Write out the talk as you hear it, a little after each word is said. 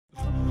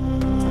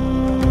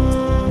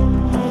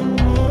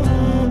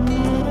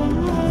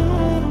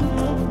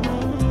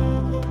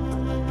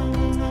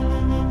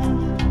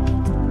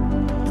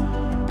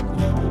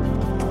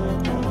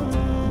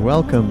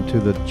Welcome to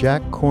the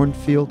Jack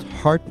Kornfield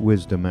Heart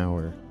Wisdom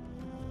Hour.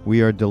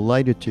 We are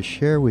delighted to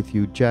share with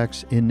you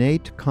Jack's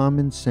innate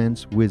common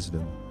sense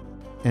wisdom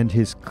and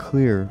his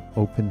clear,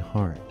 open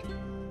heart.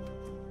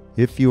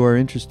 If you are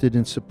interested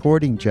in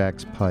supporting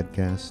Jack's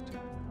podcast,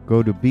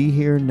 go to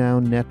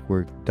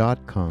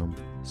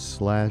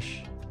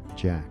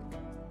BeHereNowNetwork.com/Jack.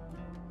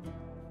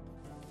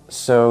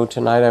 So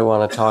tonight I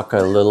want to talk a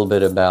little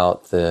bit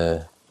about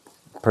the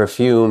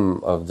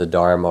perfume of the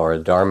Dharma, or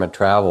Dharma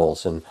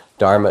travels. And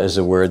Dharma is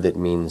a word that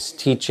means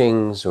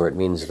teachings, or it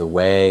means the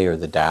way, or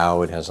the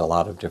Tao. It has a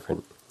lot of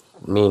different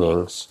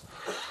meanings.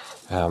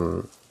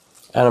 And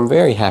I'm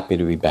very happy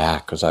to be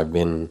back, because I've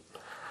been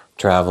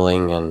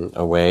traveling and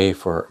away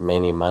for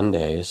many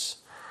Mondays.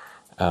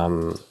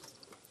 And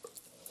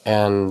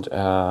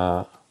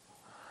now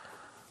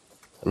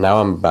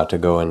I'm about to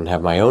go and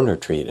have my own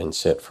retreat and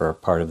sit for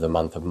part of the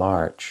month of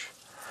March.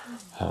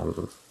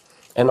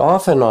 And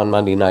often on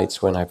Monday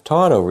nights when I've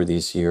taught over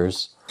these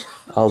years,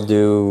 I'll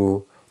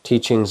do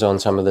teachings on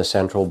some of the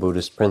central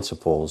Buddhist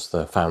principles,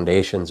 the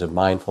foundations of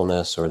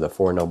mindfulness, or the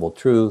Four Noble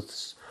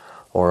Truths,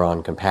 or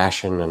on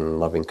compassion and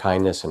loving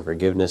kindness and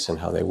forgiveness and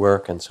how they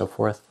work and so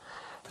forth.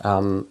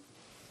 But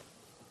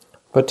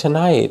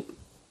tonight,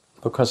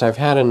 because I've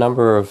had a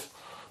number of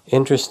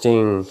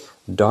interesting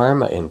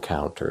Dharma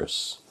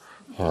encounters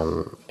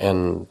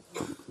and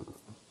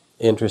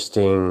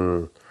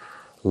interesting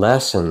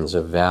lessons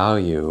of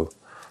value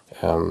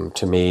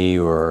to me,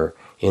 or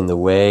in the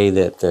way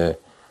that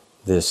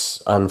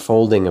this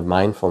unfolding of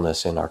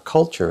mindfulness in our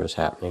culture is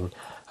happening,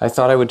 I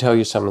thought I would tell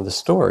you some of the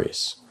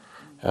stories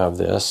of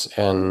this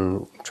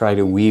and try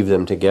to weave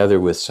them together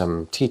with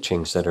some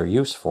teachings that are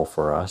useful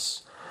for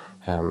us.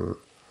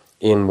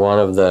 In one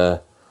of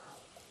the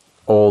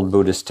old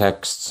Buddhist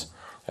texts,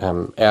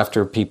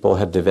 after people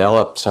had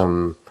developed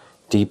some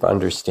deep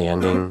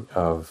understanding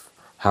of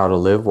how to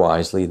live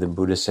wisely, the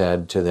Buddha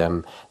said to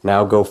them,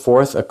 "Now go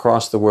forth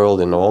across the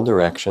world in all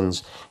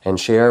directions and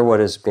share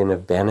what has been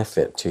of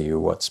benefit to you,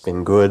 what's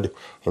been good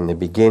in the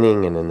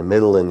beginning and in the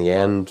middle and the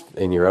end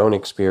in your own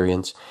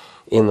experience.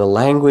 In the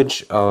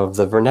language of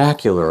the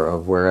vernacular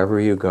of wherever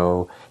you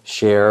go,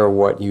 share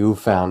what you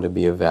found to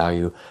be of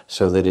value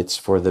so that it's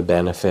for the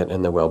benefit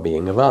and the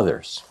well-being of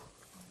others."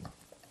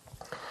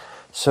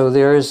 So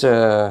there's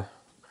a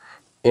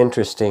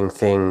interesting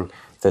thing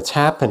that's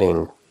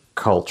happening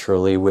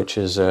culturally, which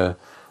is a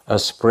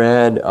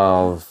spread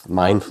of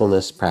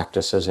mindfulness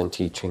practices and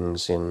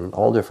teachings in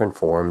all different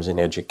forms, in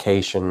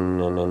education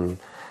and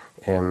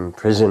in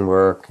prison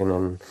work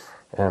and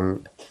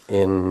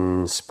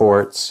in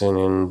sports and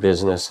in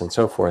business and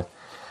so forth.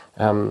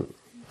 And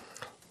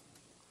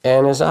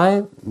as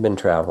I've been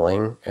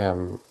traveling,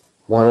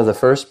 one of the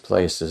first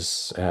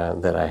places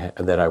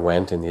that I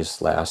went in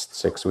these last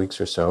 6 weeks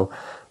or so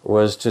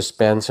was to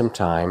spend some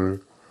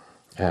time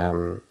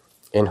in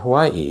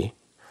Hawaii.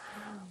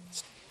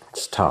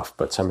 It's tough,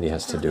 but somebody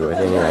has to do it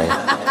anyway.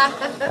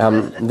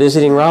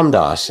 Visiting Ram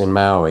Dass in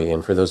Maui.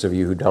 And for those of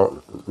you who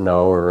don't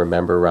know or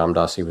remember Ram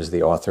Dass, he was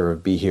the author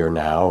of Be Here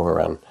Now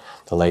around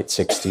the late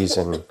 60s,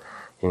 and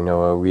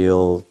a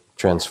real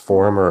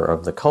transformer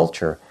of the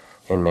culture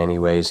in many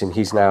ways. And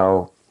he's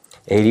now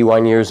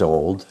 81 years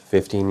old,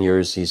 15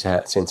 years he's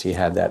had since he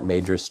had that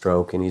major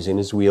stroke, and he's in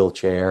his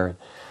wheelchair,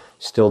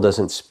 still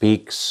doesn't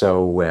speak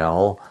so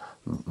well,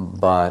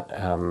 but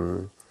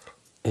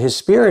his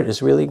spirit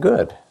is really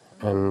good.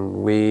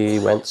 And we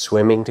went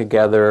swimming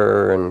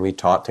together and we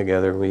taught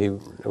together.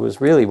 It was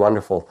really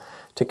wonderful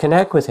to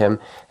connect with him.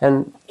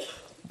 And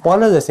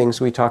one of the things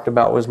we talked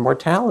about was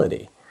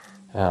mortality,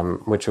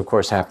 which of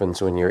course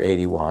happens when you're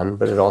 81,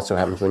 but it also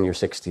happens when you're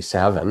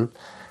 67.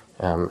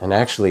 And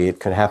actually it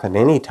could happen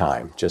any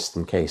time, just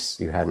in case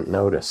you hadn't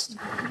noticed.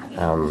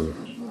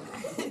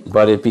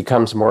 But it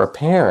becomes more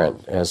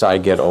apparent as I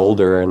get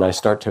older and I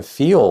start to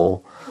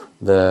feel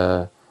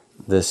the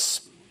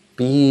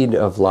speed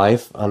of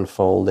life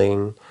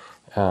unfolding,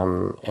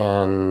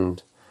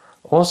 and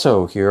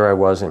also here I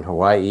was in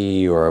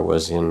Hawaii, or I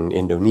was in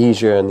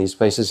Indonesia, and these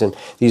places, and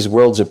these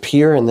worlds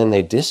appear and then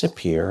they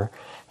disappear,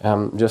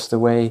 just the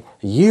way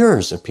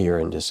years appear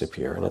and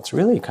disappear, and it's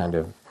really kind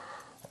of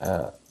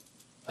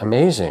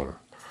amazing.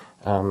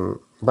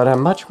 But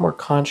I'm much more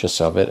conscious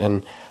of it,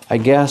 and I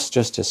guess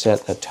just to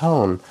set the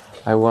tone,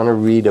 I want to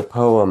read a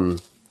poem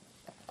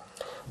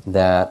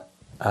that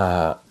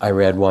I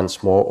read once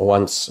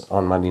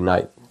on Monday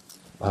night,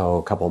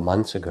 a couple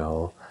months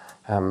ago,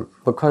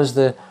 because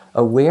the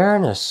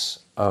awareness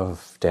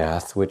of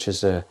death, which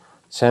is a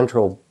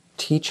central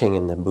teaching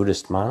in the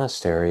Buddhist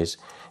monasteries,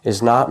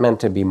 is not meant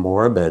to be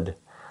morbid,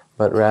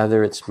 but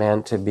rather it's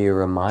meant to be a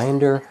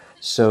reminder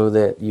so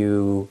that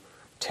you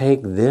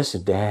take this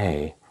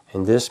day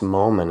and this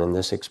moment and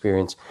this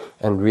experience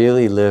and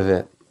really live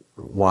it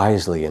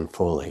wisely and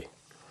fully.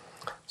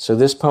 So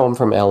this poem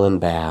from Ellen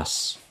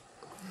Bass.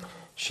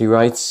 She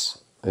writes,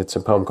 it's a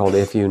poem called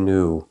If You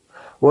Knew.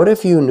 What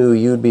if you knew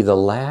you'd be the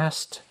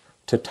last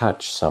to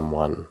touch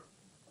someone?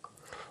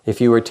 If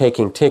you were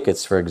taking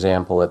tickets, for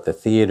example, at the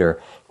theater,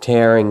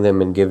 tearing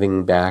them and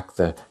giving back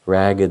the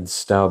ragged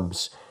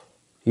stubs,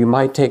 You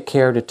might take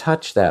care to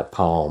touch that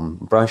palm,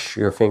 brush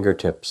your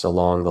fingertips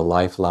along the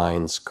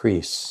lifeline's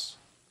crease.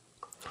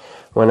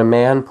 When a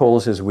man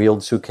pulls his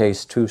wheeled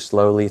suitcase too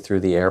slowly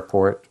through the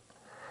airport,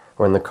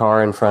 when the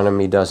car in front of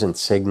me doesn't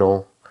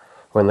signal,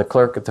 when the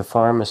clerk at the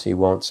pharmacy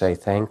won't say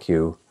thank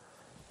you,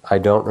 I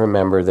don't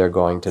remember they're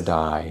going to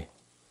die.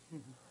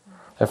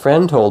 A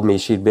friend told me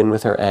she'd been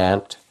with her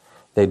aunt.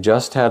 They'd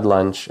just had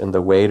lunch, and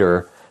the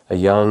waiter, a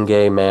young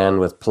gay man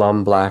with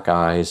plum black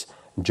eyes,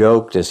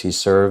 joked as he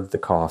served the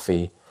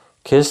coffee,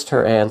 kissed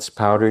her aunt's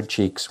powdered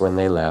cheeks when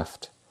they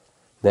left.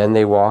 Then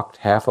they walked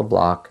half a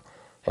block,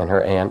 and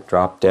her aunt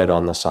dropped dead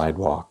on the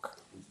sidewalk.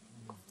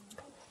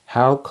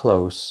 How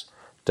close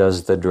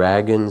does the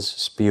dragon's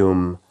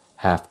spume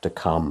have to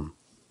come?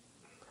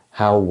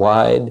 How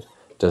wide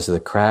does the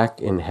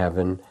crack in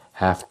heaven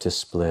have to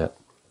split?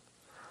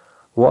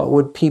 What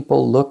would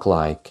people look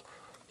like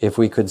if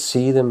we could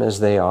see them as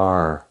they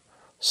are,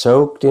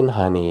 soaked in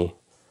honey,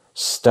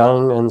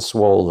 stung and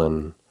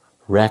swollen,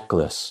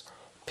 reckless,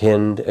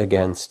 pinned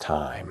against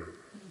time?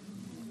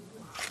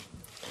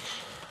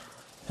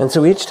 And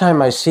so each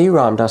time I see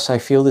Ram Dass, I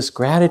feel this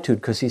gratitude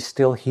because he's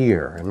still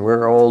here. And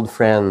we're old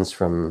friends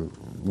from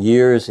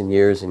years and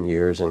years and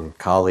years and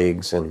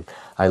colleagues, and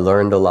I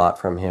learned a lot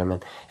from him.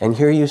 And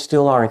here you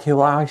still are, and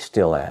here I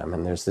still am.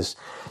 And there's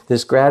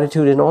this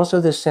gratitude and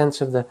also this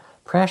sense of the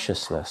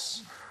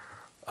preciousness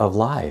of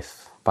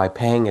life. By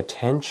paying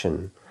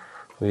attention,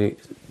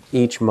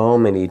 each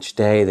moment, each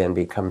day then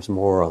becomes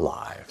more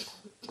alive.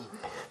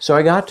 So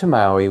I got to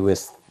Maui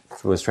was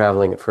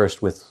traveling at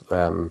first with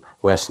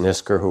Wes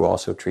Nisker, who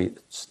also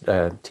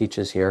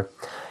teaches here,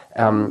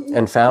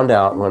 and found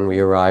out when we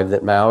arrived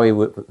that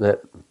that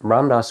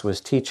Ram Dass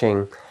was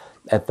teaching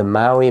at the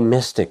Maui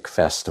Mystic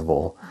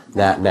Festival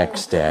that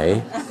next day,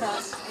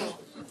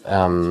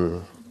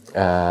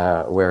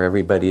 where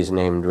everybody's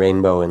named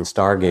Rainbow and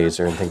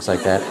Stargazer and things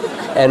like that.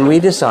 And we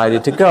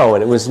decided to go,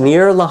 and it was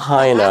near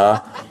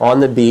Lahaina on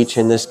the beach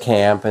in this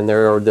camp, and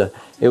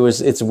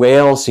it's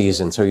whale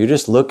season, so you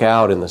just look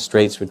out in the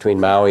straits between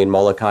Maui and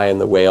Molokai, and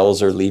the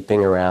whales are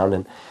leaping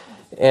around,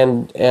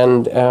 and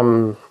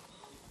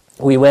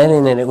we went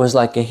in, and it was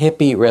like a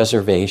hippie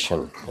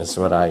reservation. That's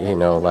what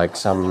like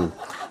some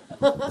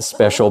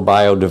special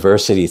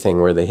biodiversity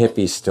thing where the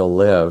hippies still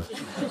live,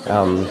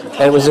 and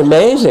it was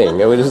amazing.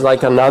 It was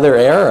like another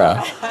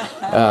era.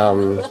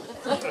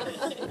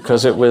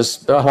 Because it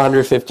was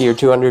 150 or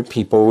 200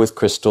 people with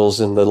crystals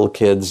and little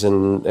kids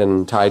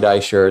and tie-dye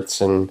shirts,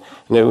 and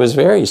it was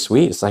very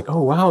sweet. It's like,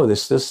 oh, wow,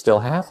 this is still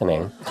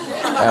happening.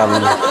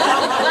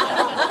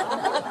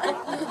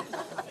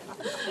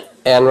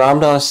 And Ram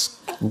Dass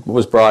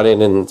was brought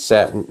in and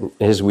sat in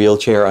his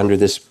wheelchair under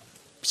this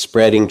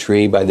spreading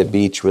tree by the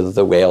beach with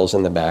the whales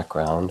in the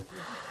background.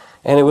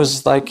 And it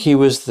was like he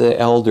was the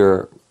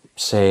elder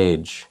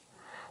sage.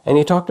 And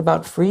he talked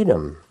about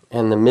freedom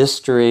and the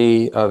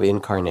mystery of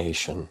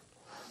incarnation,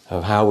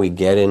 of how we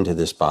get into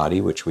this body,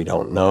 which we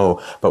don't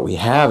know, but we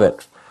have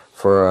it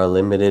for a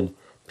limited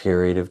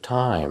period of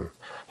time.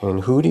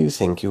 And who do you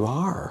think you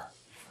are?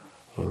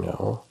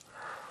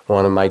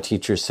 One of my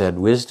teachers said,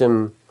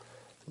 wisdom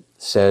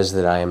says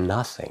that I am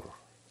nothing,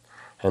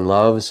 and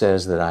love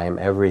says that I am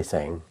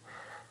everything.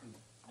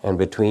 And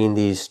between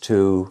these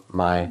two,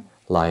 my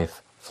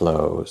life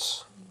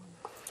flows.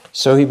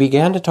 So he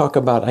began to talk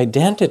about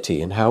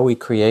identity and how we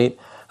create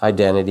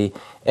identity.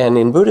 And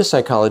in Buddhist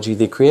psychology,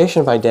 the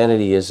creation of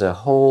identity is a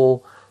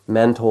whole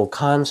mental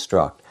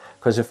construct.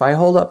 Because if I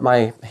hold up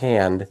my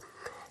hand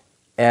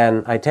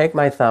and I take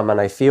my thumb and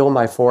I feel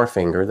my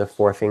forefinger, the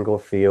forefinger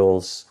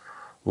feels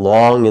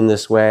long in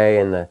this way,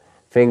 and the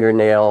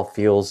fingernail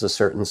feels a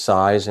certain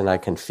size, and I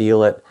can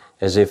feel it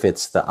as if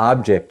it's the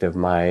object of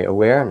my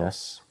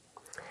awareness.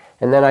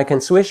 And then I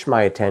can switch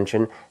my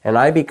attention and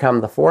I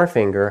become the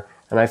forefinger,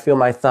 and I feel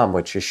my thumb,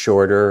 which is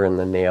shorter, and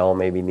the nail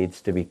maybe needs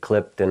to be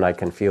clipped, and I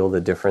can feel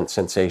the different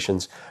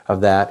sensations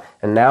of that.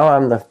 And now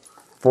I'm the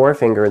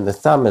forefinger, and the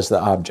thumb is the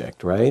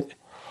object, right?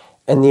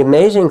 And the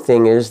amazing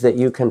thing is that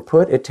you can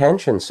put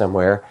attention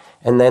somewhere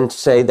and then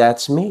say,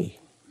 that's me.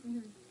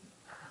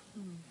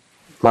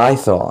 My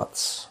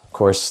thoughts. Of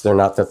course, they're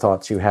not the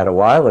thoughts you had a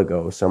while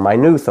ago, so my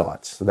new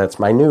thoughts. So that's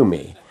my new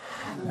me.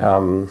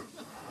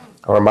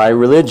 Or my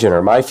religion,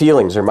 or my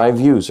feelings, or my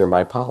views, or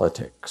my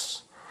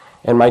politics.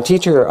 And my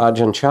teacher,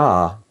 Ajahn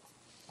Chah,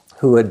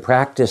 who had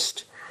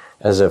practiced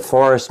as a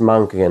forest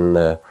monk in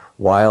the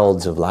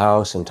wilds of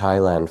Laos and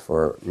Thailand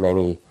for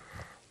many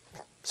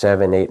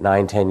 7, 8,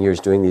 9, 10 years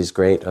doing these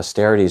great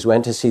austerities,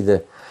 went to see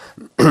the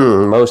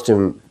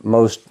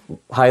most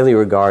highly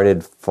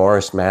regarded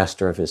forest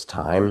master of his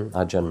time,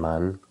 Ajahn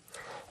Mun,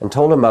 and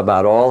told him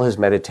about all his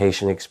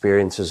meditation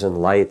experiences and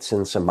lights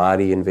and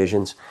samadhi and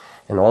visions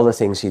and all the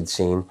things he'd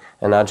seen.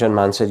 And Ajahn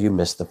Mun said, you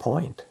missed the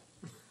point.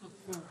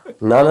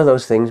 None of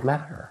those things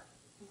matter.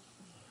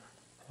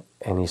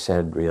 And he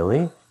said,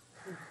 really?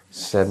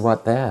 Said,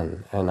 what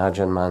then? And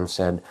Ajahn Mun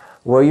said,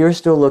 well, you're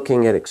still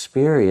looking at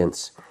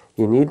experience.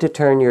 You need to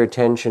turn your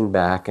attention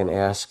back and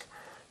ask,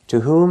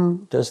 to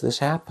whom does this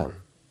happen?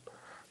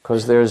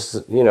 Because there's,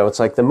 it's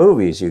like the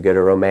movies. You get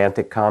a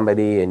romantic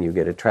comedy, and you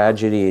get a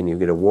tragedy, and you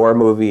get a war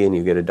movie, and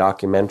you get a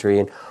documentary,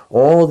 and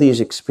all these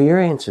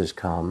experiences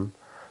come.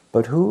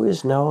 But who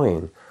is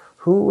knowing?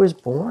 Who was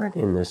born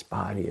in this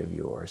body of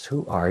yours?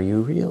 Who are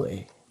you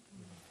really?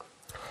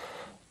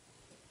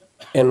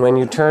 And when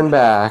you turn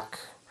back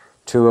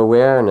to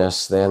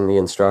awareness, then the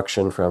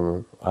instruction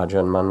from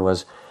Ajahn Mun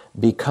was,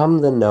 become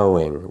the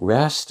knowing.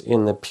 Rest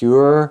in the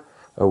pure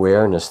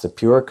awareness, the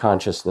pure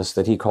consciousness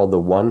that he called the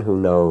one who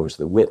knows,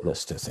 the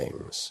witness to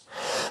things.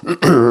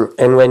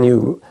 And when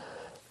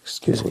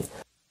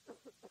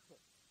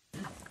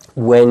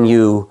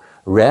you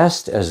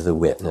rest as the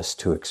witness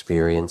to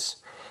experience,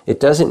 it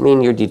doesn't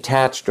mean you're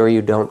detached or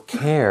you don't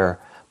care,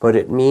 but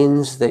it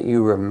means that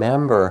you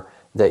remember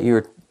that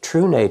your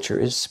true nature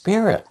is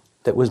spirit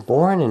that was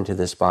born into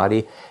this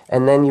body,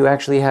 and then you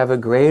actually have a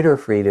greater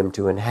freedom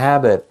to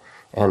inhabit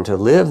and to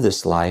live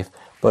this life,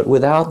 but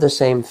without the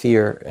same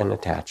fear and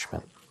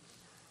attachment.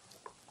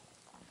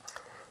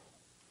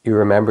 You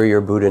remember your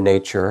Buddha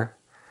nature,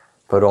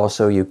 but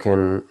also you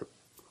can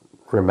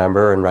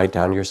remember and write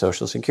down your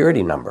social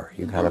security number.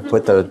 You kind of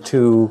put the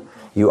two,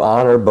 you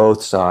honor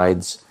both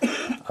sides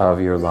of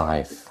your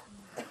life.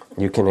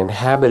 You can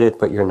inhabit it,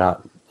 but you're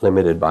not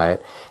limited by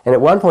it. And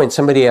at one point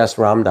somebody asked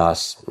Ram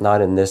Dass,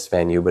 not in this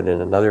venue, but in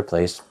another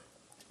place,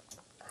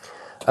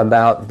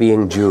 about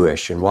being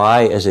Jewish and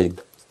why, as a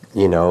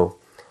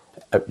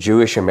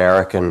Jewish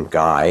American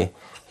guy,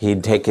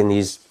 he'd taken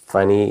these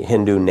funny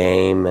Hindu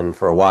name and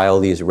for a while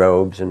these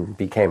robes and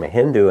became a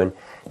Hindu. And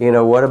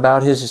what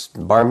about his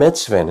bar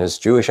mitzvah and his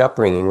Jewish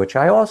upbringing, which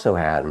I also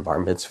had, and bar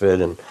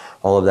mitzvah and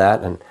all of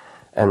that.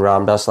 And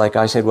Ram Dass, like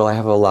I said, well, I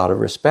have a lot of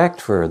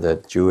respect for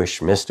the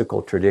Jewish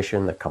mystical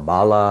tradition, the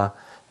Kabbalah,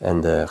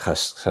 and the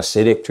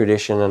Hasidic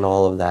tradition and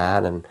all of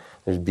that. And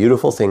there's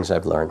beautiful things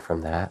I've learned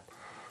from that.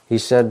 He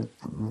said,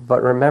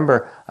 but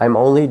remember, I'm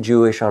only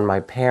Jewish on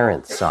my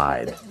parents'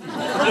 side.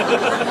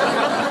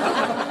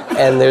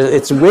 And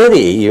it's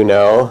witty,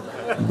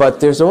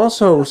 but there's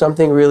also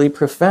something really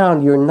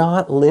profound. You're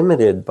not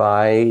limited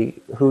by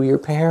who your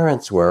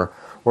parents were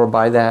or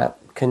by that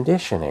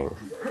conditioning.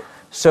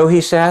 So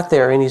he sat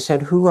there and he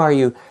said, who are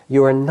you?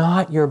 You are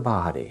not your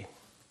body.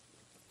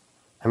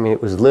 I mean,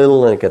 it was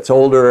little and it gets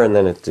older and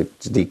then it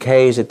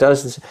decays. It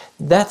does this.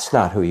 That's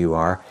not who you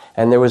are.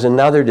 And there was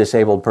another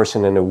disabled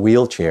person in a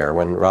wheelchair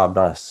when Ram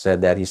Dass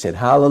said that. He said,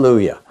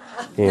 hallelujah.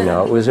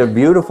 It was a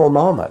beautiful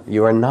moment.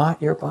 You are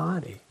not your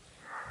body.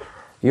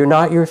 You're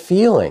not your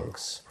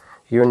feelings.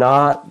 You're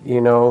not,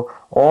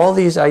 all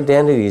these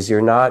identities.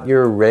 You're not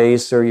your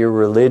race or your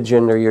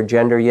religion or your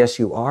gender. Yes,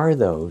 you are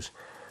those.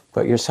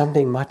 But you're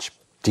something much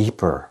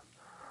deeper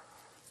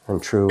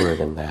and truer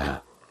than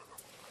that.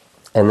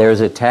 And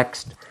there's a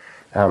text,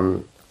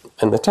 and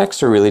the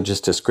texts are really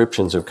just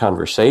descriptions of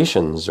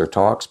conversations or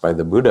talks by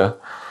the Buddha,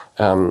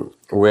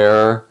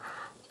 where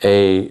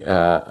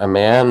a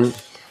man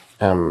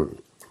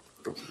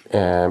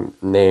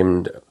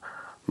named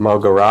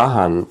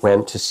Mogarahan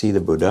went to see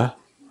the Buddha,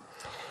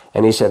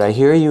 and he said, I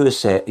hear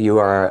you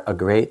are a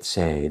great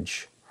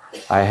sage.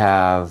 I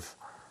have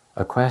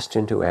a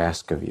question to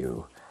ask of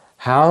you.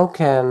 How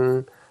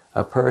can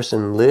a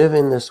person live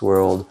in this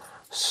world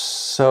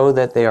so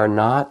that they are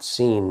not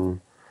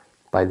seen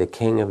by the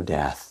king of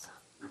death?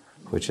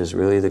 Which is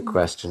really the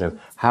question of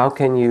how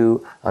can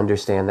you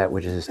understand that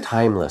which is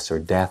timeless or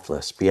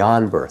deathless,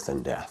 beyond birth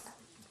and death?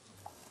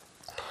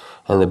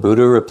 And the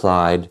Buddha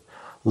replied,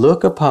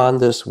 look upon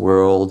this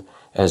world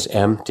as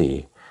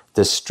empty.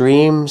 The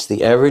streams,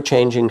 the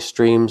ever-changing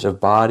streams of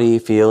body,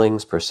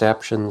 feelings,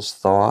 perceptions,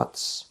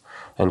 thoughts,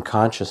 and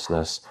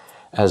consciousness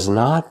as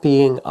not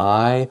being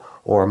I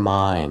or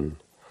mine.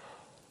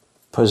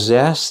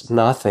 Possess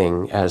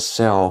nothing as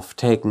self,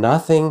 take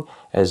nothing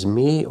as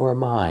me or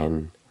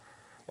mine,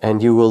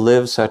 and you will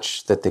live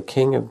such that the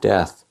king of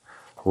death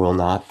will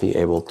not be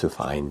able to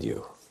find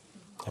you.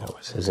 That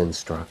was his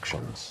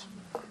instructions.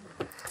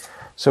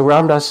 So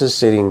Ram Dass is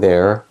sitting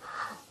there,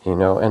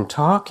 and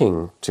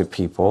talking to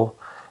people,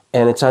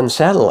 and it's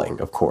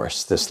unsettling, of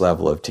course, this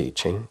level of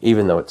teaching,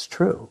 even though it's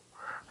true,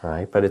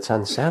 right? But it's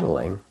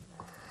unsettling.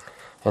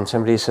 And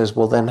somebody says,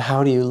 well, then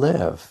how do you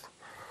live?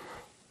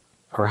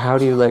 Or how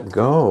do you let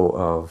go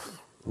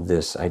of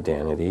this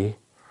identity?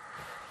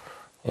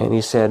 And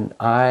he said,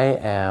 I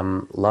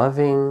am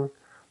loving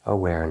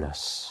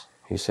awareness.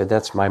 He said,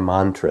 that's my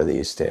mantra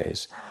these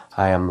days.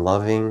 I am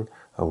loving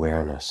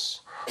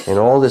awareness. And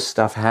all this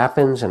stuff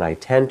happens, and I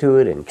tend to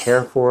it and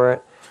care for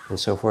it and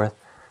so forth.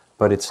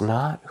 But it's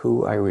not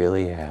who I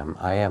really am.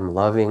 I am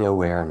loving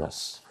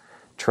awareness.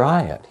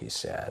 Try it, he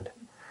said.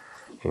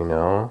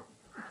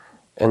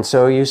 And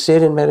so you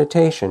sit in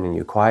meditation and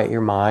you quiet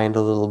your mind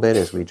a little bit,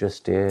 as we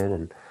just did,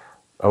 and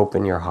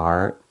open your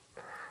heart.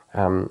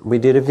 We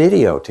did a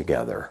video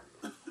together,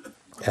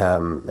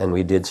 and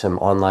we did some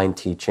online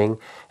teaching.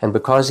 And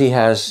because he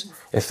has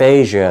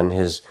aphasia and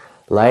his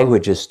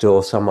language is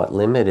still somewhat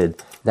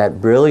limited,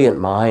 that brilliant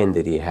mind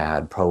that he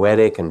had,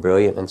 poetic and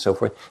brilliant and so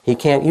forth, he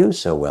can't use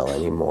so well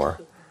anymore.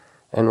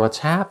 And what's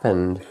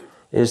happened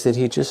is that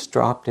he just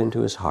dropped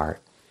into his heart.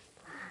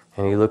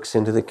 And he looks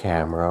into the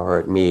camera or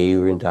at me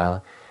or in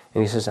dialogue,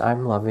 and he says,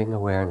 I'm loving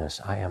awareness.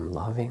 I am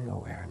loving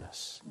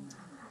awareness.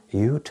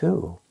 You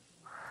too.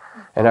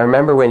 And I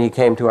remember when he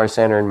came to our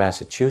center in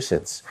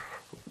Massachusetts,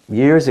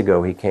 years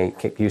ago, he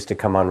used to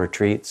come on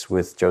retreats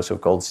with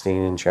Joseph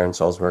Goldstein and Sharon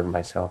Salzberg and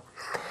myself.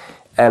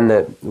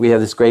 And we have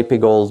this great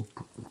big old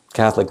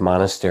Catholic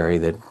monastery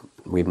that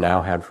we've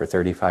now had for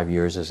 35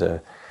 years as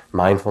a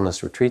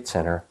mindfulness retreat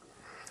center.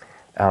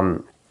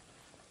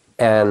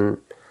 And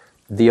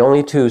the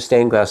only two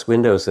stained glass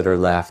windows that are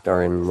left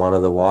are in one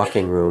of the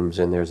walking rooms,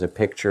 and there's a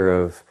picture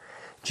of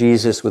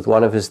Jesus with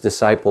one of his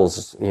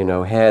disciples,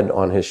 head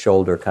on his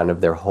shoulder, kind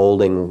of they're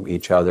holding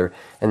each other,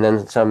 and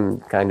then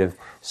some kind of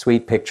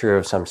sweet picture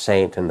of some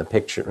saint in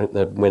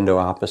the window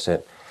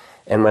opposite.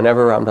 And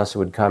whenever Ram Dass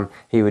would come,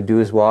 he would do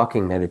his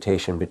walking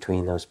meditation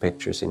between those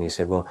pictures, and he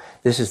said, well,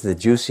 this is the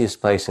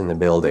juiciest place in the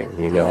building,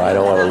 I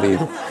don't want to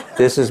leave.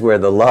 This is where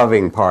the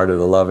loving part of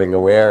the loving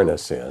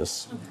awareness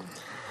is.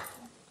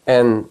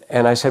 And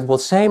I said, well,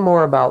 say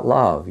more about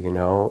love,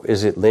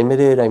 Is it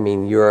limited? I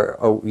mean,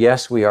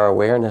 yes, we are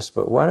awareness,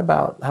 but what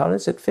about, how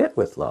does it fit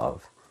with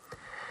love?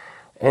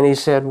 And he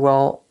said,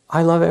 well,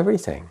 I love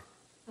everything.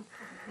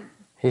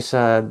 He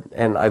said,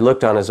 and I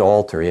looked on his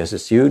altar. He has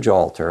this huge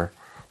altar,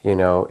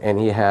 and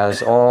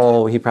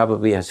he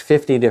probably has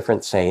 50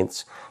 different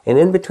saints. And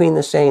in between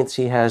the saints,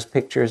 he has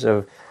pictures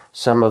of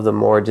some of the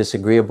more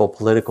disagreeable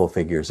political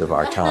figures of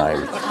our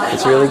time.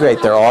 It's really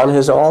great. They're on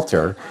his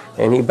altar,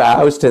 and he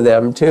bows to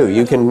them too.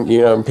 You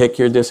can, pick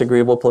your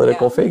disagreeable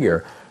political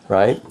figure,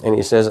 right? And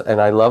he says,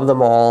 and I love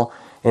them all.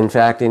 In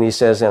fact, and he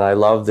says, and I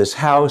love this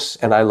house,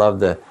 and I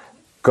love the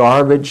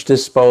garbage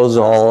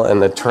disposal,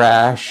 and the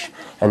trash,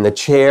 and the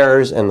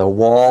chairs, and the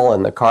wall,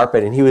 and the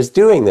carpet. And he was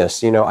doing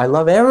this, I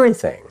love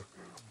everything.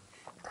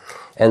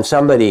 And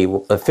somebody,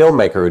 a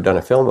filmmaker who'd done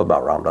a film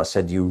about Ram Dass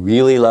said, do you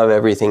really love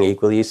everything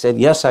equally? He said,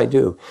 yes, I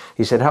do.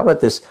 He said, how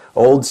about this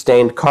old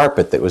stained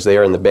carpet that was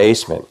there in the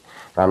basement?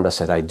 Ram Dass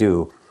said, I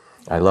do.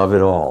 I love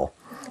it all.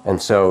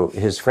 And so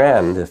his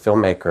friend, the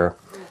filmmaker,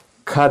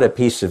 cut a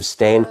piece of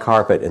stained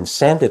carpet and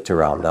sent it to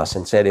Ram Dass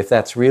and said, if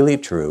that's really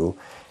true,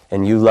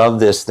 and you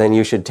love this, then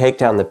you should take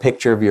down the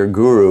picture of your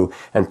guru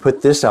and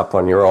put this up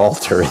on your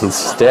altar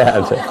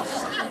instead.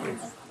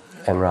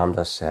 And Ram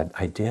Dass said,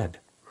 I did.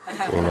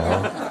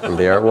 And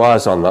there it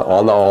was on the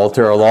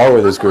altar along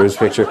with his guru's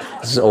picture,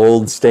 this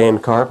old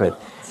stained carpet.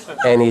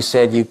 And he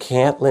said, you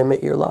can't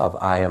limit your love.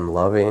 I am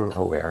loving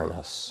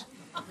awareness.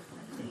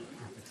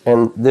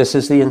 And this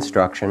is the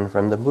instruction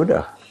from the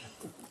Buddha.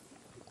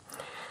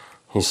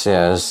 He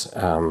says,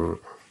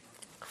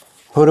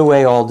 put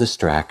away all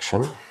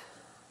distraction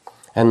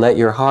and let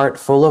your heart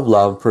full of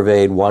love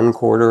pervade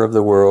 1/4 of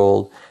the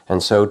world,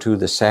 and so too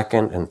the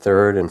second and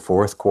third and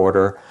fourth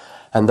quarter,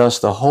 and thus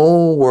the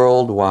whole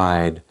world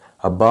wide,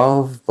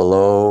 above,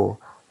 below,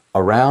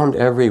 around,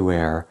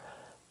 everywhere,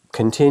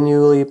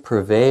 continually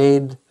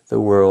pervade the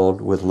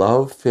world with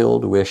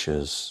love-filled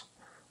wishes,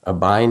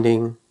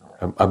 abounding,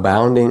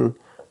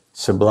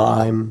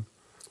 sublime,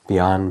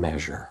 beyond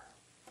measure.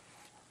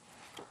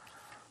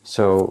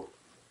 So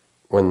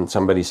when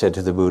somebody said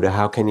to the Buddha,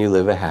 how can you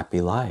live a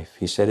happy life?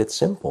 He said, it's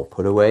simple.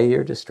 Put away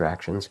your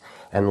distractions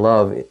and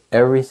love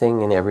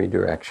everything in every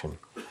direction.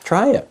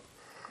 Try it.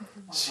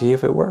 See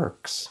if it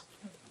works.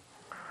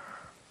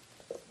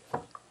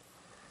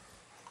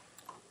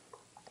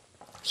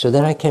 So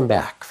then I came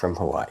back from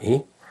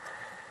Hawaii,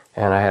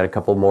 and I had a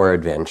couple more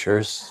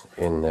adventures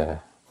in the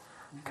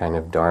kind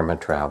of Dharma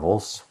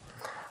travels.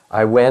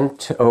 I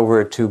went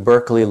over to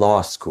Berkeley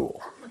Law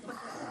School.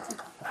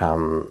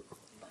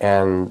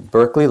 And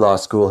Berkeley Law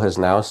School has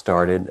now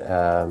started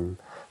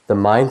the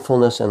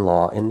Mindfulness and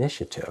Law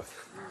Initiative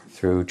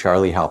through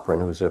Charlie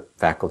Halperin, who's a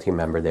faculty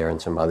member there,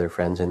 and some other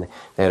friends. And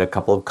they had a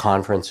couple of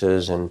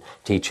conferences and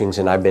teachings,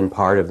 and I've been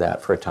part of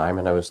that for a time,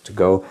 and I was to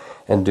go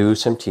and do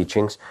some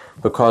teachings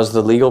because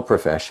the legal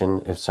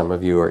profession, if some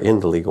of you are in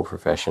the legal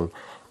profession,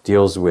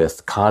 deals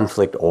with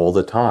conflict all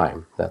the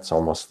time. That's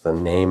almost the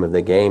name of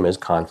the game, is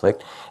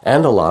conflict,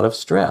 and a lot of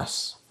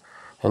stress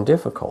and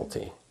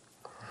difficulty.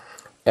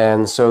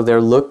 And so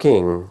they're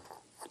looking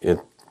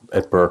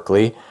at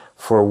Berkeley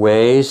for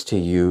ways to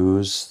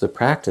use the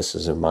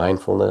practices of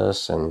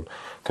mindfulness and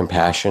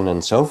compassion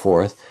and so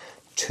forth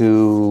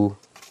to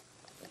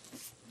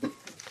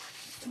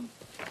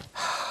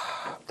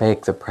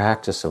make the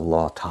practice of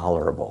law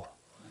tolerable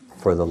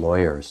for the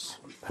lawyers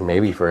and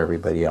maybe for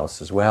everybody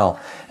else as well.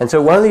 And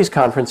so one of these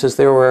conferences,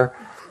 there were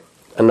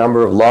a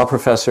number of law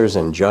professors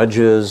and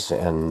judges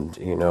and,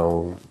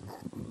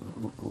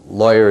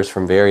 lawyers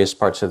from various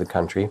parts of the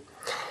country.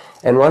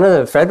 And one of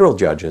the federal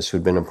judges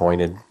who'd been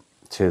appointed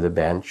to the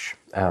bench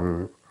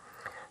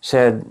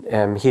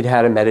said he'd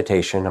had a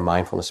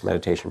mindfulness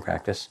meditation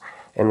practice,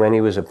 and when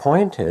he was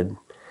appointed,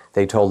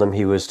 they told him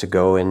he was to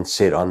go and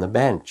sit on the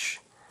bench.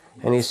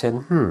 And he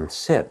said,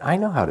 sit, I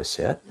know how to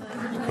sit,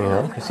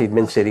 because he'd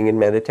been sitting in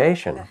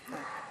meditation.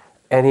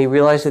 And he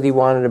realized that he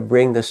wanted to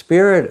bring the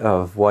spirit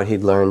of what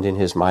he'd learned in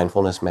his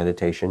mindfulness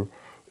meditation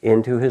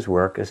into his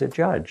work as a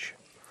judge.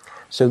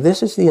 So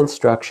this is the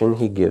instruction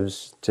he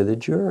gives to the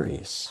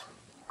juries.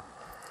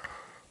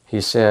 he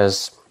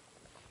says,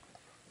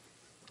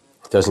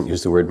 doesn't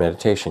use the word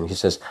meditation, he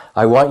says,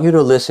 I want you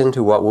to listen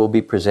to what will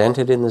be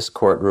presented in this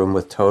courtroom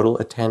with total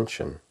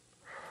attention.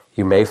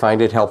 You may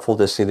find it helpful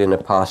to sit in a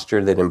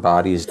posture that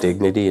embodies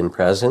dignity and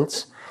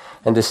presence,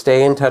 and to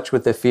stay in touch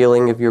with the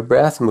feeling of your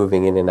breath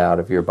moving in and out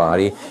of your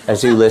body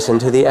as you listen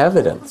to the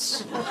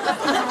evidence.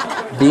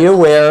 Be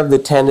aware of the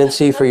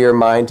tendency for your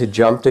mind to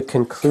jump to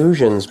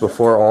conclusions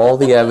before all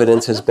the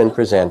evidence has been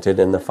presented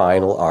and the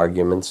final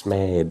arguments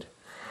made.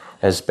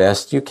 As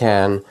best you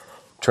can,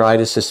 try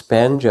to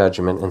suspend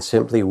judgment and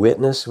simply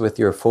witness with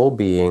your full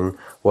being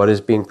what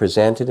is being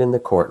presented in the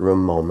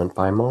courtroom moment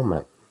by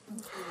moment.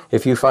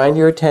 If you find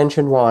your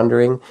attention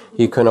wandering,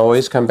 you can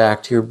always come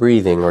back to your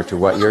breathing or to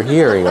what you're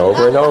hearing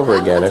over and over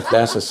again if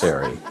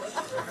necessary.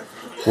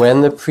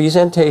 When the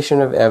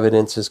presentation of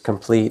evidence is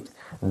complete,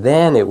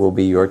 then it will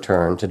be your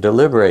turn to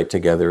deliberate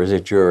together as a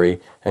jury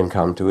and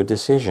come to a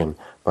decision,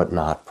 but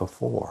not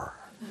before.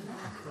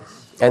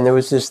 And there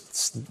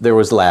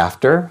was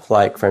laughter,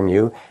 like from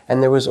you,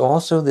 and there was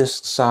also this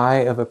sigh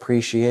of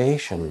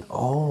appreciation.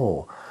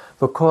 Oh,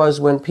 because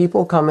when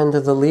people come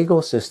into the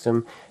legal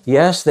system,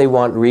 yes, they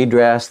want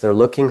redress, they're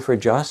looking for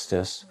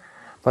justice,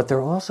 but they're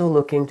also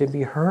looking to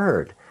be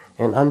heard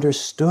and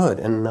understood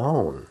and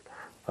known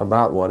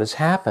about what has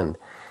happened.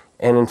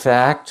 And in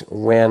fact,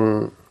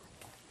 when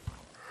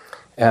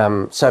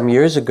some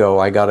years ago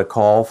I got a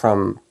call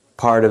from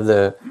part of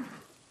the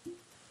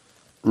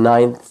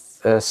Ninth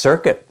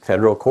Circuit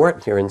Federal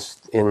Court here in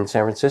San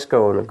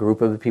Francisco, and a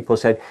group of the people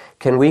said,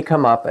 can we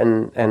come up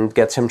and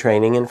get some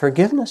training in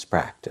forgiveness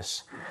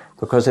practice?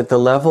 Because at the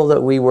level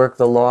that we work,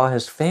 the law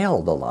has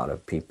failed a lot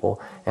of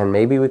people, and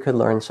maybe we could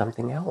learn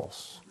something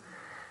else.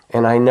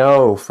 And I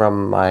know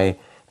from my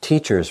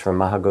teachers, from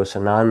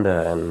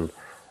Mahagosananda and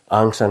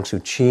Aung San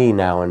Suu Kyi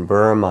now in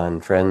Burma,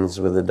 and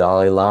friends with the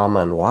Dalai Lama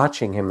and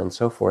watching him and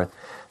so forth,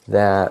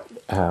 that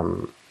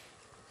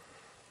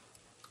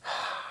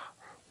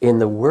in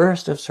the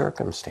worst of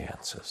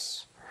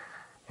circumstances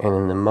and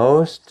in the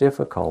most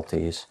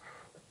difficulties,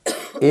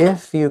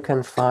 if you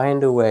can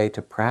find a way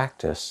to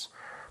practice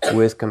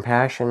with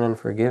compassion and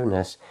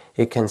forgiveness,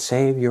 it can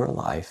save your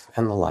life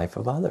and the life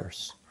of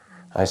others.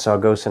 I saw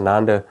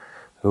Gosananda,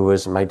 who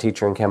was my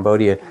teacher in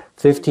Cambodia.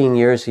 15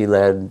 years he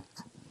led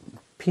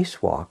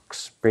peace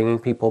walks, bringing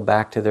people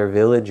back to their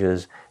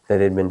villages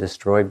that had been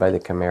destroyed by the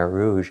Khmer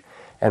Rouge.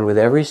 And with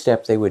every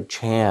step they would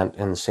chant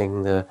and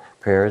sing the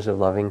prayers of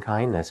loving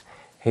kindness.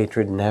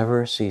 Hatred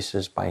never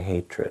ceases by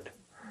hatred,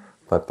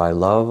 but by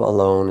love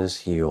alone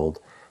is healed.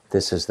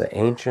 This is the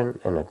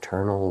ancient and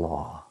eternal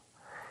law.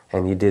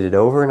 And he did it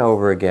over and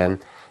over again.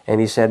 And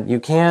he said, you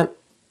can't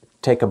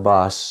take a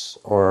bus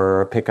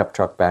or a pickup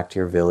truck back to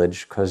your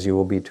village because you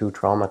will be too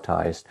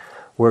traumatized.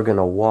 We're going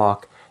to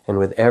walk, and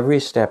with every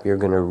step you're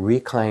going to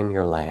reclaim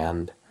your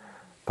land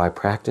by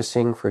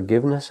practicing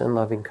forgiveness and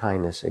loving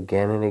kindness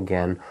again and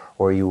again,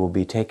 or you will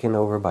be taken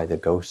over by the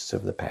ghosts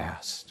of the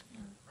past.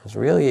 It's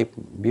really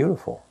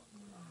beautiful.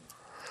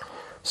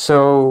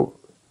 So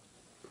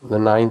the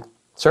Ninth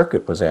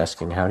Circuit was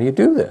asking, how do you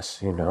do this,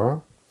 you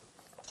know?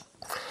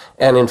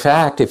 And in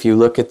fact, if you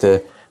look at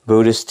the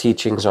Buddhist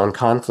teachings on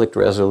conflict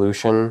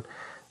resolution,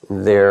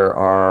 there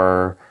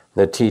are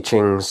the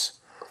teachings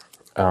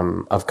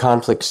of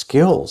conflict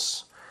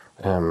skills.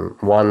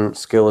 One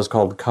skill is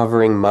called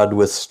covering mud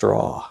with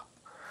straw,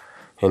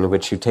 in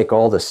which you take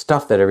all the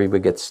stuff that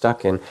everybody gets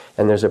stuck in,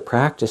 and there's a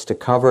practice to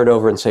cover it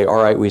over and say,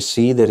 all right, we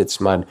see that it's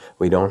mud,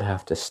 we don't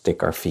have to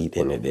stick our feet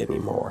in it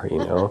anymore, you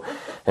know?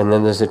 And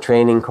then there's a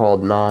training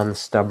called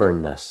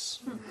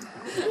non-stubbornness.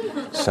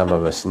 Some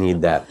of us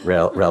need that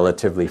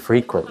relatively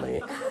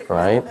frequently,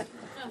 right?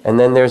 And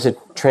then there's a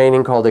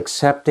training called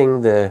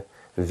accepting the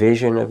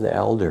vision of the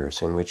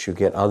elders, in which you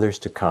get others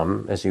to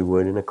come, as you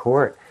would in a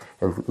court,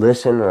 and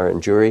listen, or in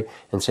jury,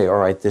 and say, all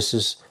right, this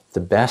is the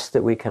best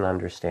that we can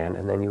understand,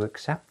 and then you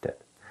accept it.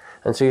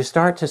 And so you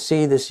start to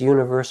see this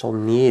universal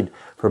need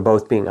for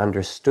both being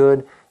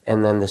understood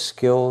and then the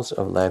skills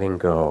of letting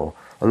go.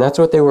 And that's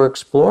what they were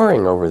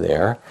exploring over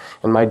there.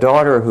 And my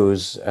daughter,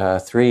 who's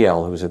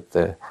 3L, who's at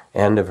the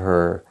end of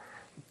her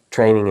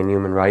training in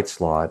human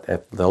rights law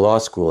at the law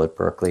school at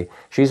Berkeley,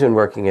 she's been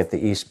working at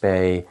the East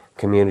Bay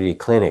Community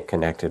Clinic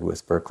connected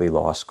with Berkeley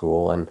Law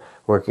School and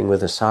working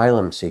with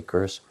asylum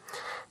seekers.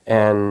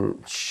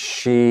 And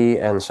she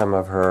and some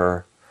of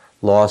her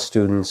law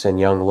students and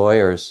young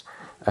lawyers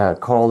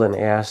called and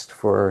asked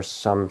for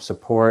some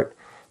support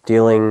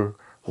dealing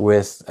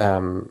with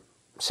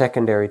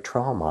secondary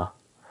trauma,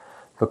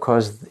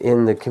 because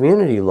in the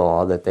community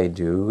law that they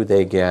do,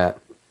 they get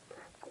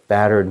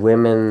battered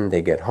women,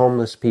 they get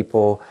homeless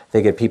people,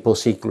 they get people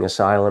seeking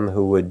asylum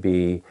who would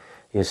be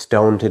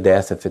stoned to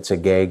death if it's a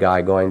gay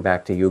guy going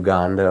back to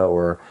Uganda,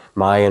 or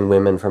Mayan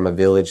women from a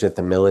village that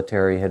the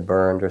military had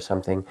burned or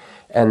something.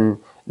 And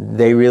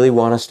they really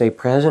want to stay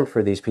present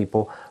for these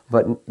people,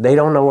 but they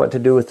don't know what to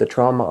do with the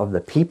trauma of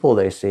the people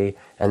they see,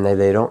 and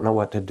they don't know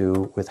what to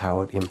do with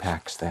how it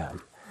impacts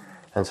them.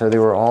 And so they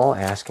were all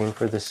asking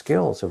for the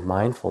skills of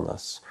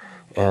mindfulness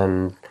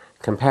and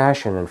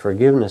compassion and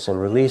forgiveness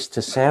and release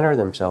to center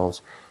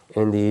themselves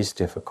in these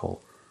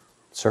difficult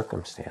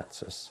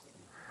circumstances.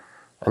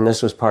 And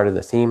this was part of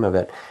the theme of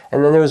it.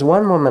 And then there was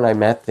one woman I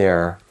met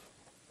there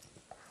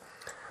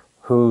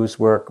whose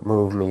work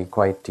moved me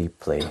quite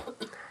deeply.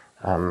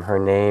 Her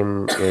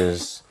name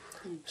is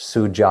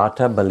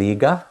Sujata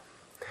Baliga,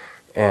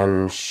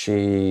 and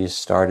she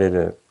started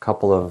a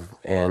couple of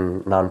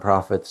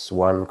nonprofits,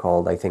 one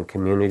called, I think,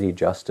 Community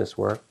Justice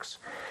Works.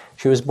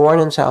 She was born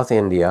in South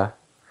India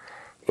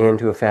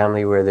into a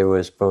family where there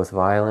was both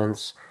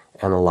violence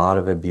and a lot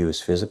of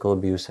abuse, physical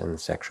abuse and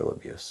sexual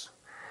abuse,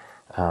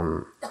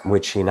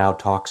 which she now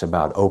talks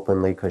about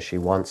openly because she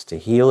wants to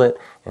heal it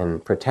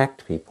and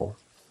protect people.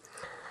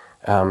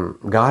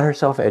 Got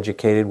herself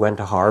educated, went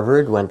to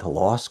Harvard, went to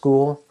law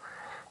school,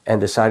 and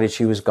decided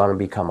she was going to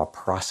become a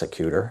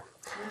prosecutor.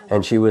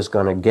 And she was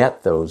going to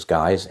get those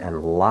guys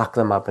and lock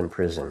them up in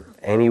prison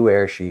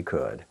anywhere she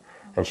could.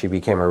 And she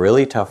became a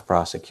really tough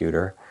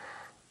prosecutor,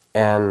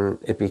 and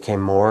it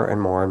became more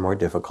and more and more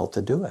difficult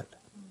to do it.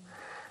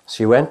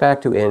 She went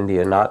back to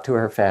India, not to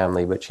her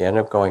family, but she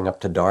ended up going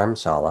up to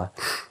Dharamsala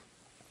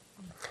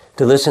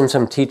to listen to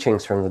some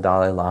teachings from the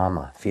Dalai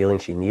Lama, feeling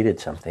she needed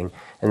something.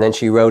 And then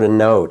she wrote a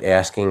note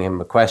asking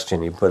him a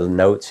question. He put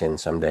notes in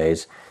some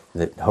days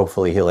that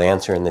hopefully he'll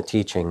answer in the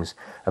teachings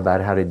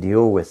about how to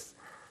deal with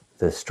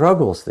the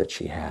struggles that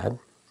she had.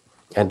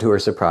 And to her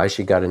surprise,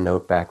 she got a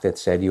note back that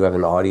said, "You have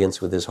an audience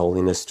with His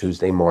Holiness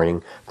Tuesday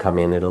morning. Come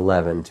in at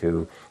 11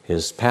 to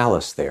his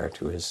palace there,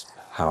 to his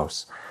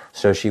house."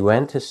 So she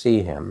went to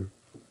see him,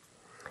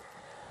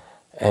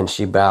 and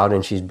she bowed,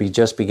 and she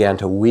just began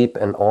to weep,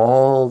 and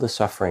all the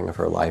suffering of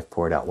her life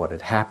poured out, what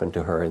had happened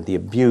to her, and the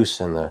abuse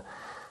and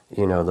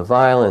the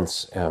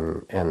violence,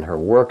 and her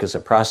work as a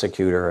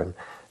prosecutor, and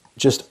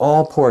just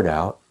all poured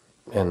out.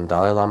 And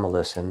Dalai Lama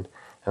listened,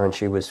 and when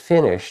she was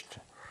finished,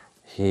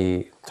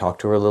 he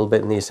talked to her a little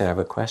bit, and he said, "I have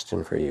a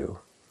question for you.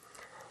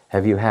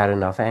 Have you had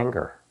enough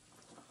anger?"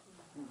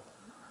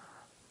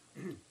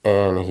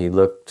 And he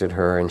looked at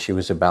her, and she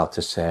was about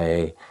to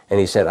say, and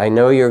he said, "I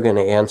know you're going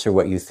to answer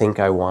what you think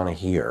I want to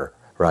hear,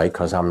 right,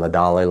 because I'm the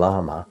Dalai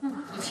Lama.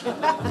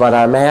 But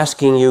I'm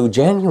asking you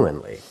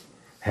genuinely,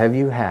 have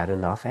you had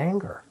enough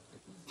anger?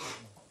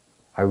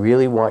 I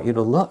really want you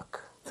to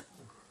look."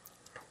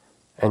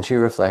 And she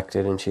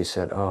reflected, and she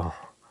said, "Oh,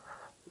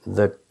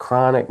 the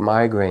chronic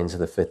migraines,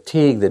 the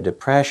fatigue, the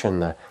depression,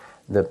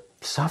 the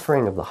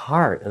suffering of the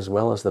heart as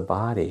well as the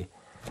body."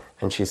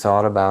 And she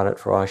thought about it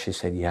for a while. She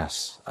said,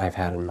 "Yes, I've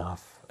had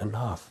enough.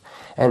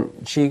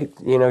 And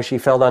she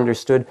felt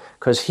understood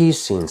because he's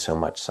seen so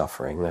much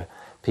suffering. The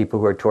people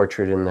who are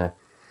tortured in the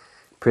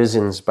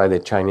prisons by the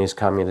Chinese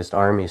Communist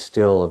Army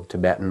still, of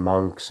Tibetan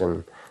monks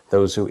and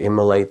those who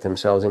immolate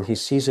themselves, and he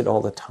sees it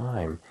all the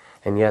time.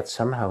 And yet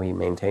somehow he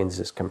maintains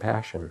this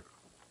compassion."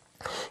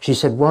 She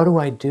said, "What do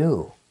I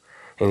do?"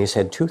 And he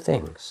said 2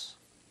 things.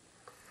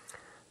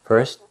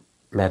 First,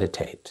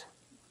 meditate.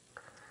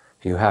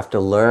 You have to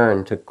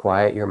learn to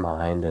quiet your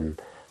mind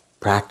and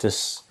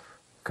practice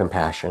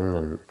compassion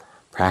and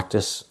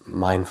practice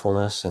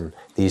mindfulness and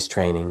these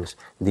trainings.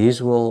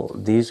 These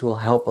will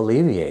help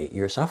alleviate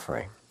your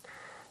suffering.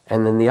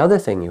 And then the other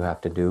thing you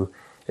have to do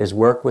is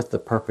work with the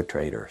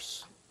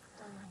perpetrators.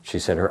 She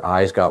said her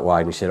eyes got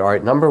wide, and she said, "All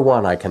right, number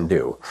 1 I can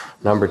do.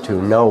 Number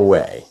 2, no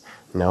way.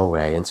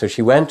 And so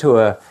she went to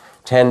a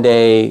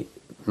 10-day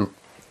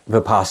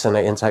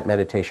Vipassana insight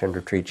meditation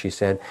retreat, she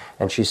said,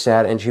 and she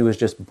sat and she was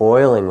just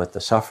boiling with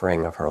the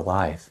suffering of her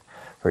life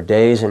for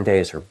days and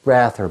days, her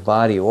breath, her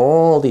body,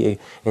 all the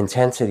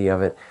intensity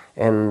of it.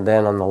 And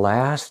then on the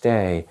last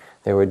day,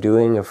 they were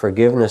doing a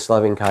forgiveness,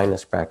 loving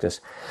kindness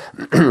practice,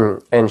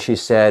 and she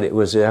said it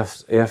was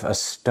if a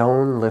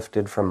stone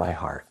lifted from my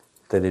heart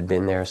that had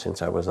been there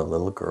since I was a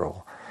little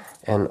girl.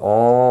 And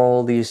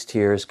all these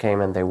tears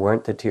came, and they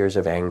weren't the tears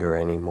of anger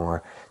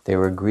anymore. They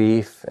were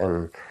grief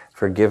and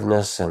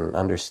forgiveness and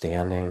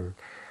understanding.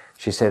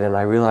 She said, and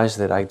I realized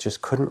that I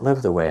just couldn't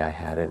live the way I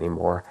had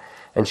anymore.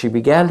 And she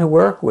began to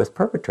work with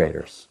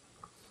perpetrators.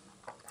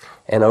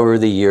 And over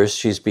the years,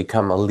 she's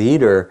become a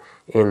leader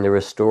in the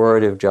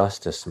restorative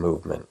justice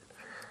movement.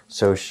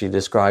 So she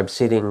described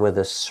sitting with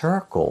a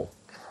circle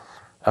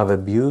of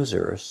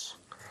abusers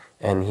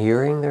and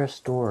hearing their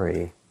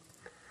story,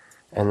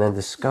 and then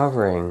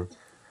discovering,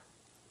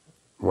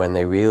 when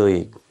they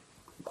really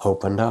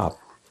opened up,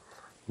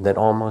 that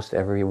almost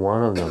every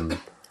one of them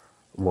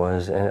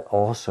was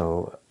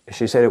also,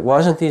 she said it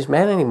wasn't these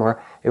men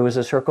anymore, it was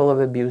a circle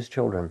of abused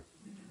children.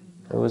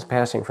 It was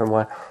passing from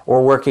one,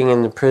 or working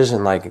in the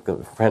prison, like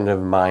a friend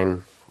of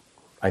mine,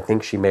 I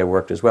think she may have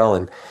worked as well,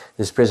 in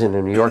this prison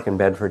in New York in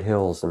Bedford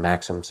Hills, the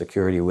maximum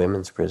security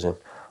women's prison.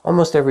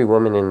 Almost every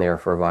woman in there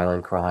for a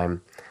violent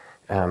crime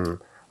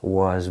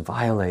was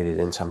violated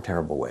in some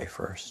terrible way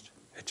first.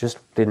 It just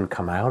didn't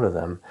come out of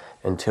them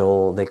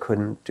until they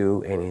couldn't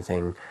do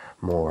anything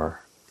more.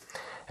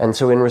 And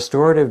so in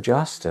restorative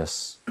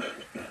justice,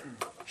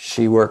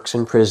 she works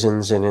in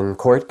prisons and in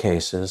court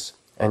cases,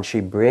 and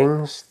she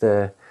brings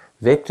the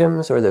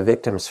victims or the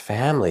victim's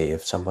family,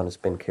 if someone has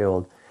been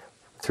killed,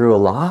 through a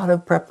lot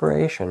of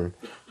preparation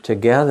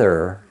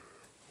together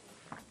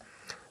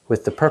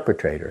with the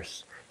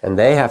perpetrators. And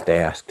they have to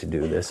ask to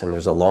do this, and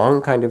there's a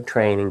long kind of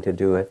training to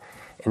do it.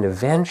 And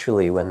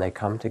eventually, when they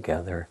come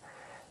together,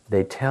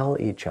 they tell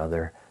each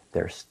other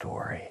their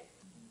story.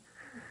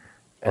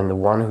 And the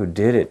one who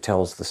did it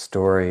tells the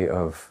story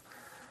of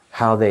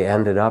how they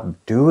ended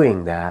up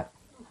doing that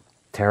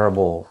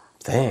terrible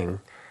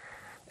thing.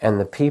 And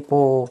the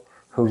people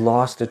who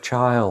lost a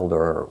child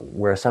or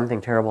where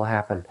something terrible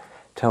happened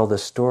tell the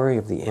story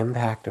of the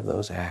impact of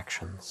those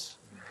actions.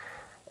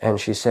 And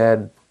she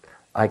said,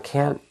 I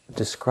can't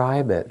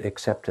describe it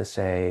except to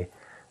say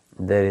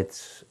that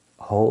it's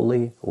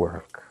holy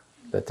work,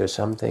 that there's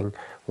something,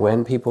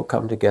 when people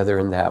come together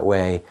in that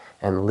way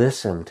and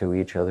listen to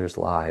each other's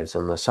lives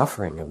and the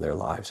suffering of their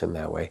lives in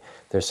that way,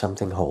 there's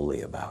something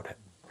holy about it.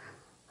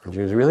 And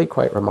she was really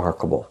quite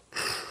remarkable.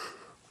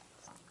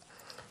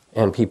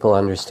 And people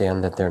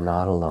understand that they're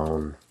not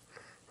alone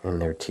in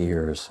their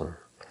tears. And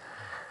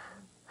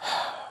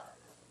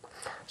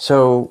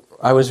so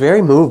I was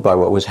very moved by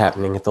what was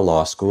happening at the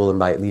law school and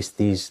by at least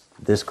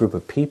this group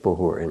of people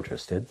who were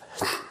interested.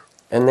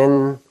 And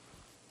then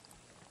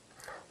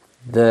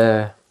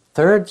the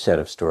third set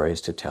of stories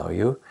to tell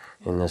you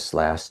in this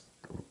last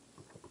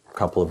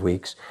couple of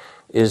weeks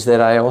is that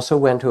I also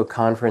went to a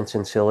conference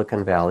in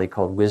Silicon Valley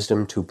called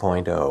Wisdom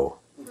 2.0,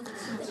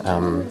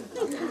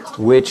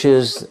 which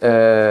is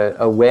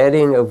a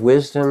wedding of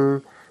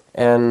wisdom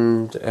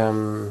and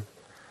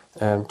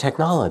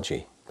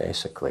technology,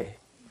 basically.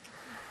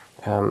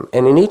 And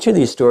in each of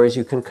these stories,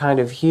 you can kind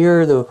of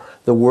hear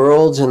the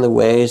worlds and the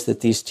ways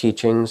that these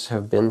teachings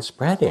have been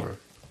spreading.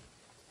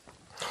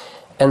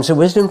 And so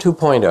Wisdom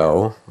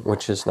 2.0,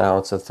 which is now,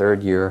 it's the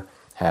third year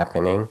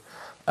happening,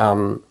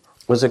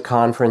 was a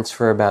conference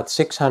for about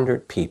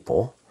 600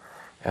 people.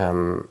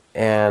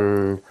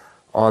 And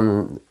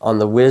on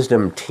the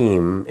wisdom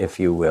team, if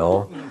you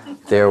will,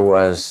 there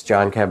was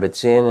John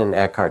Kabat-Zinn and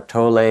Eckhart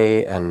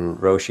Tolle and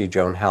Roshi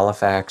Joan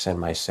Halifax and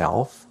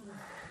myself.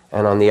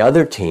 And on the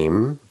other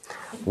team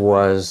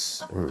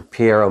was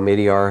Pierre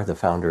Omidyar, the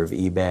founder of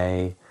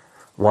eBay,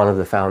 one of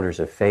the founders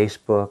of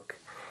Facebook,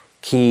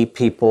 key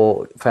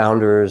people,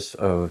 founders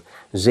of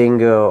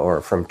Zynga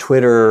or from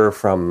Twitter,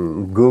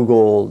 from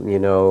Google, you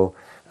know,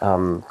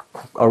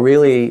 a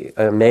really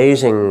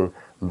amazing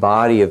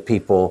body of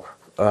people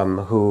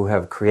who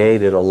have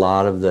created a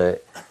lot of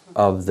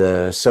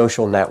the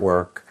social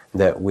network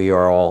that we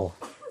are all,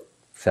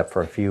 except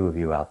for a few of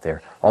you out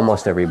there,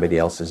 almost everybody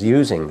else is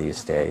using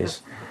these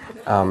days.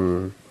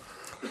 And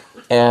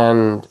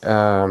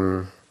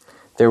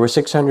there were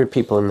 600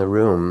 people in the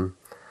room,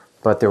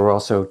 but there were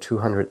also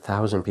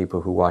 200,000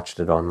 people who watched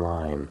it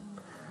online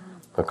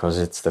because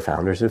it's the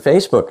founders of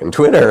Facebook and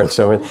Twitter, and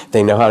so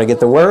they know how to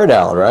get the word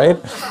out, right?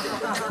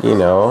 You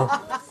know.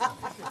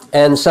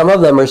 And some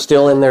of them are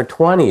still in their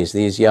 20s,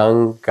 these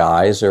young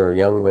guys or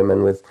young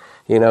women with,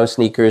 you know,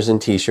 sneakers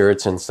and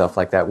T-shirts and stuff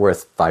like that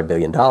worth $5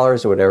 billion or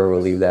whatever,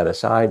 we'll leave that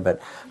aside.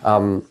 But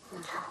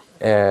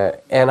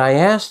and I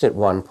asked at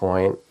one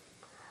point,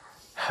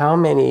 how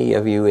many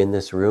of you in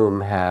this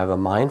room have a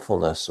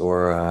mindfulness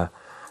or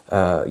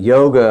a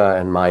yoga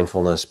and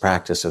mindfulness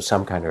practice of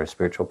some kind or a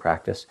spiritual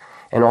practice?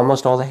 And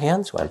almost all the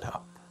hands went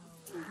up.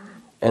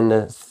 And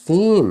the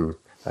theme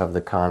of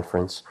the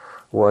conference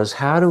was,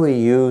 how do we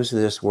use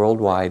this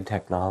worldwide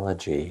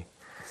technology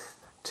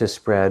to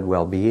spread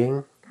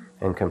well-being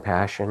and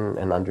compassion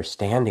and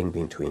understanding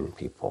between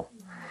people?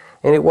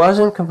 And it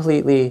wasn't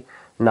completely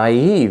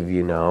naive,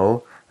 you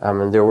know.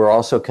 And there were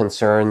also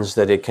concerns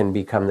that it can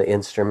become the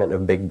instrument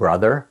of Big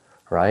Brother,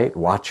 right,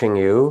 watching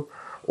you,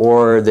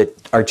 or that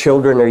our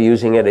children are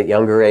using it at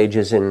younger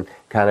ages and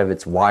kind of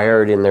it's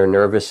wired in their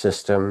nervous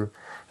system.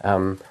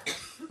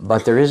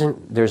 But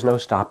there's no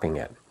stopping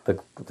it.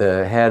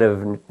 The head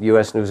of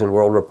U.S. News and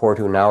World Report,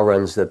 who now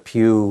runs the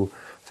Pew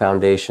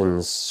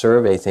Foundation's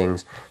survey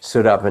things,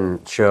 stood up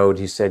and showed,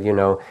 he said, you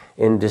know,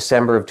 in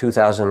December of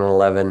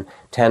 2011,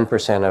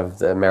 10% of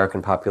the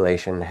American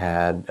population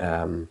had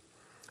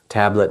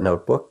tablet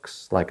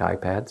notebooks, like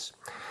iPads.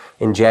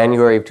 In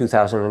January of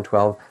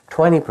 2012,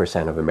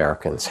 20% of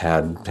Americans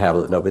had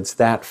tablet notebooks. It's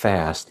that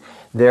fast.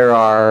 There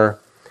are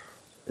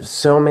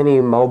so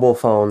many mobile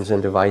phones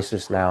and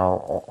devices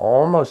now,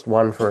 almost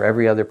one for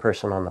every other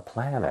person on the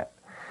planet,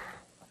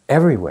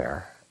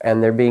 everywhere.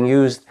 And they're being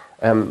used,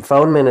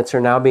 phone minutes are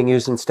now being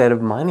used instead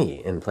of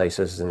money in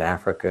places in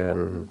Africa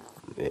and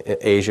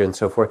Asia and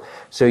so forth.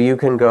 So you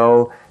can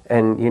go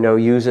and, you know,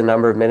 use a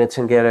number of minutes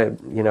and get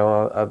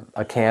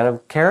a can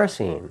of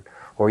kerosene.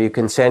 Or you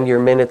can send your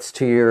minutes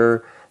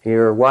to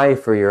your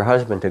wife or your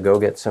husband to go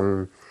get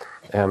some,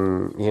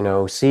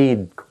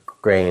 seed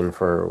grain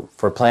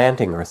for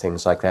planting or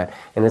things like that.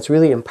 And it's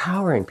really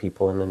empowering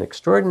people in an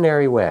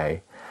extraordinary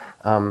way.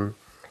 And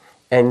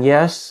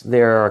yes,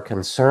 there are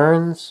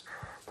concerns,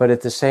 but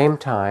at the same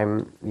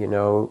time, you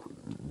know,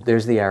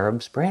 there's the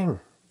Arab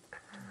Spring.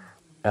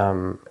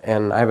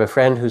 And I have a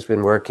friend who's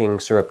been working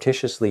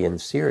surreptitiously in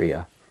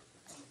Syria.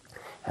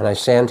 And I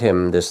sent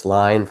him this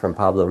line from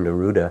Pablo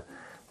Neruda,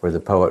 the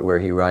poet, where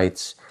he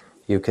writes,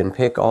 "You can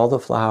pick all the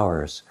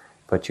flowers,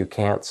 but you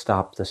can't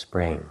stop the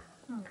spring."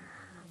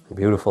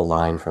 Beautiful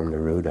line from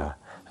Neruda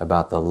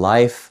about the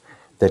life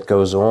that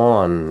goes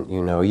on.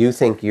 You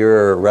think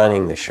you're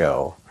running the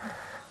show,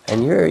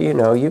 and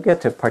you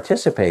get to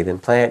participate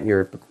and plant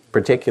your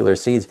particular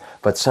seeds,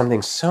 but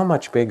something so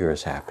much bigger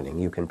is happening.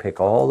 You can pick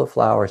all the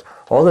flowers,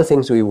 all the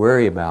things we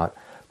worry about,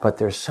 but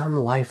there's some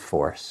life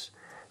force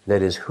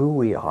that is who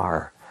we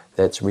are,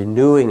 that's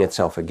renewing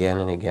itself again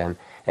and again.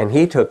 And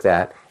he took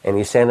that and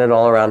he sent it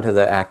all around to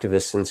the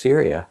activists in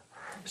Syria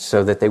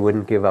so that they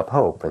wouldn't give up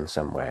hope in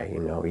some way.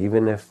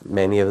 Even if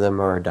many of them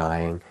are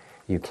dying,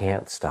 you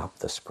can't stop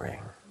the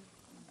spring.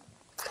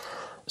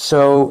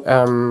 So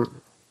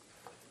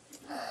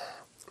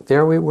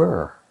there we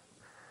were,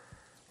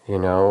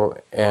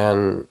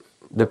 and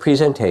the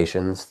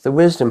presentations, the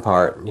wisdom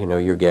part,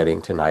 you're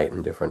getting tonight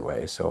in different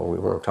ways, so we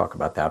won't talk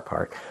about that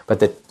part. But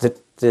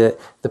the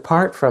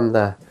part from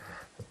the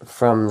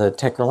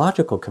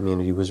technological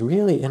community was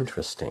really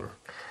interesting.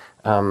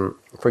 For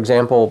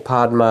example,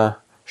 Padma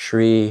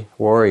Shri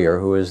Warrior,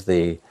 who is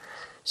the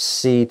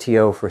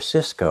CTO for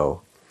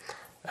Cisco,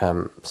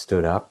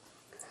 stood up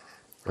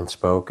and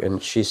spoke,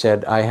 and she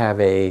said, I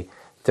have a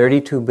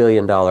 $32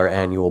 billion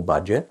annual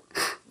budget,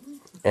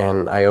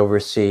 and I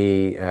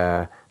oversee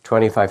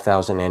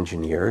 25,000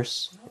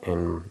 engineers,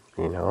 and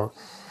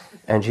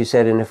she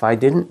said, and if I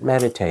didn't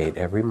meditate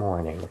every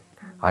morning,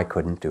 I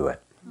couldn't do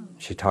it.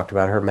 She talked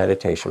about her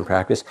meditation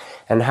practice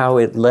and how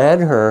it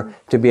led her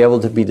to be able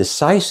to be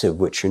decisive,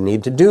 which you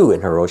need to do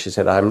in her role. She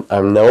said,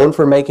 I'm known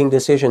for making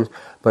decisions,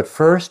 but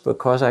first,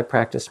 because I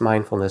practice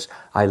mindfulness,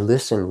 I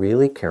listen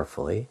really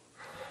carefully.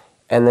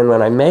 And then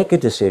when I make a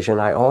decision,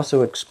 I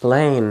also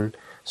explain,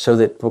 so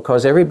that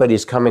because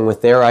everybody's coming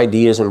with their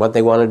ideas and what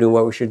they want to do,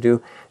 what we should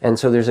do, and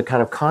so there's a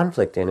kind of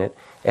conflict in it.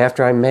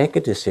 After I make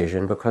a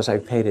decision, because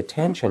I've paid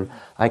attention,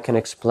 I can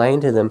explain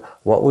to them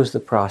what was the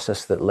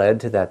process that led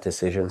to that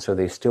decision so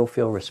they still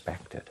feel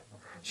respected.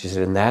 She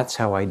said, and that's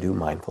how I do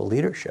mindful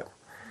leadership.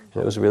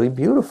 And it was really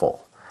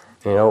beautiful.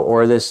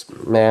 Or this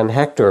man,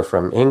 Hector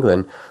from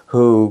England,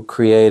 who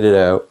created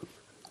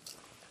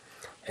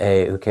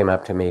who came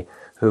up to me,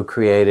 who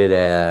created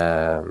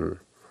an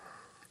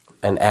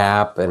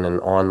app and an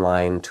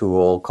online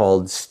tool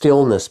called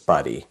Stillness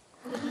Buddy,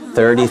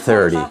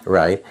 30/30,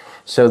 right?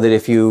 So that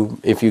if you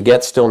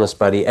get Stillness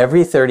Buddy,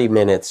 every 30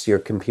 minutes your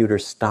computer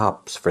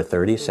stops for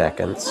 30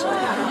 seconds,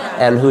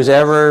 and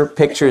whoever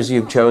pictures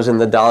you've chosen,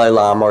 the Dalai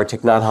Lama or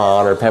Thich Nhat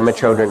Hanh or Pema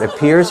Chodron,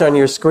 appears on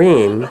your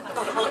screen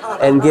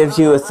and gives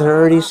you a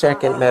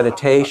 30-second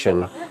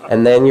meditation,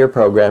 and then your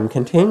program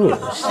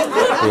continues,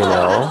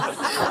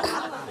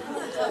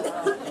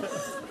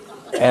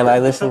 And I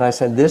listened, I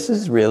said, this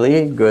is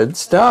really good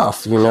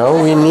stuff, we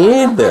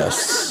need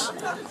this.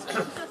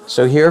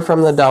 So here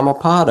from the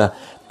Dhammapada,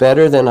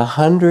 better than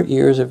 100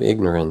 years of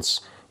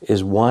ignorance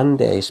is one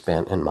day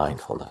spent in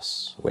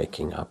mindfulness,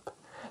 waking up.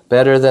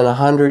 Better than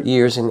 100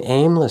 years in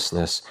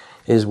aimlessness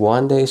is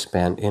one day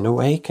spent in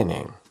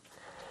awakening.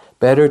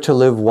 Better to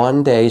live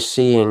one day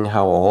seeing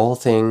how all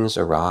things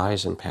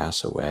arise and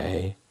pass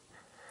away.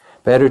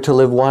 Better to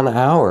live 1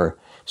 hour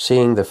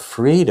seeing the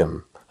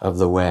freedom of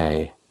the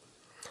way.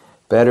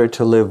 Better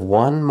to live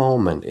 1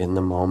 moment in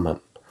the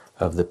moment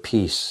of the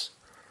peace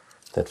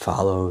that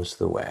follows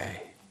the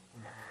way.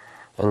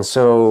 And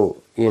so,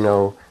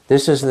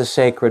 this is the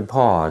sacred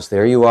pause.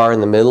 There you are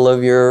in the middle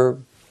of your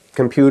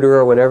computer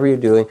or whatever you're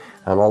doing,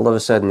 and all of a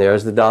sudden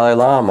there's the Dalai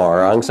Lama or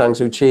Aung San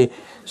Suu Kyi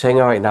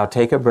saying, all right, now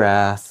take a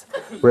breath,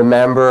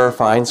 remember,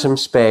 find some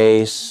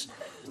space,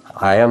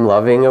 I am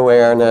loving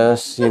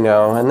awareness, and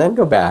then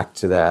go back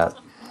to that,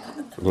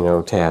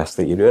 task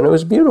that you do. And it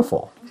was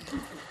beautiful.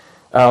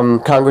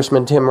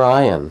 Congressman Tim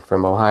Ryan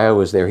from Ohio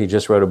was there. He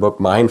just wrote a book,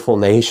 Mindful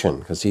Nation,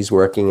 because he's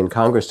working in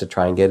Congress to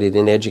try and get it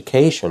in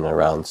education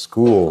around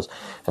schools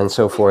and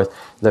so forth.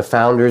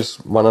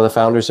 One of the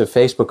founders of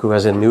Facebook, who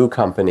has a new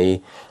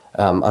company,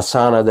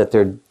 Asana, that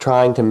they're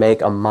trying to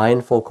make a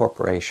mindful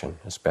corporation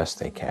as best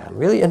they can.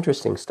 Really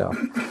interesting stuff.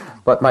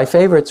 But my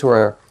favorites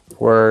were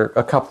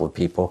a couple of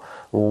people.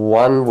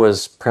 One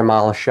was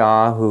Premal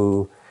Shah,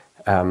 who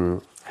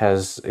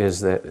is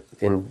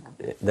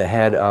the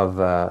head of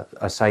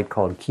a site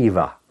called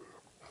Kiva.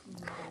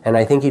 And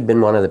I think he'd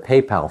been one of the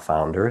PayPal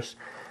founders,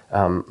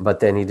 but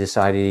then he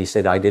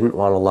said, I didn't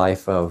want a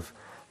life of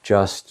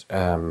just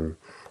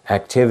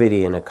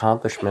activity and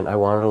accomplishment, I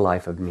wanted a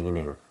life of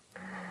meaning.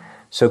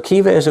 So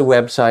Kiva is a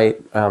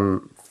website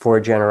for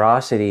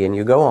generosity, and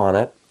you go on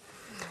it,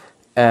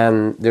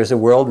 and there's a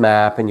world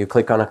map, and you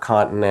click on a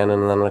continent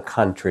and then a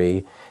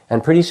country,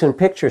 and pretty soon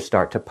pictures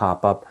start to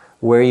pop up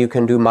where you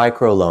can do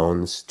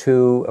microloans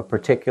to a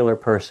particular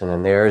person.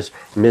 And there's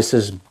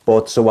Mrs.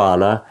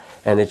 Botswana,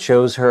 and it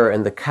shows her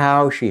and the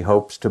cow she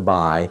hopes to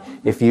buy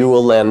if you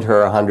will lend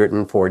her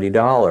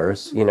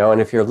 $140,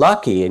 and if you're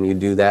lucky and you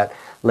do that,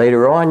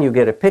 later on you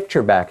get a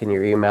picture back in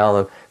your email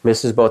of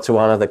Mrs.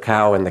 Botswana, the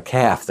cow, and the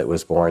calf that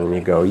was born, and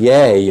you go,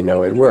 yay,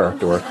 it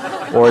worked.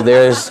 Or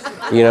there's,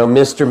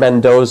 Mr.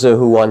 Mendoza,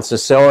 who wants a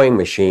sewing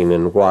machine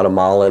in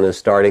Guatemala and is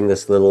starting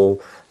this little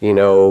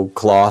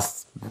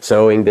cloth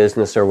sewing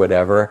business or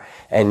whatever,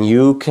 and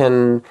you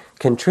can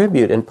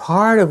contribute. And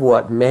part of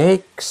what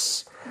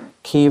makes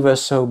Kiva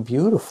so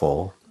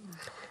beautiful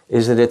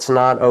is that it's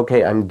not,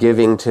 okay, I'm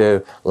giving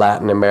to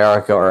Latin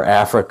America or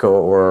Africa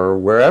or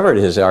wherever it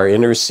is, our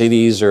inner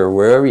cities or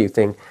wherever you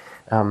think,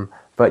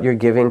 but you're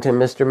giving to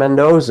Mr.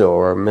 Mendoza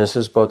or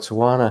Mrs.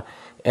 Botswana.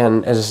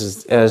 And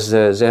as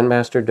Zen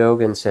Master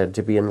Dogen said,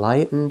 to be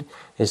enlightened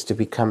is to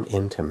become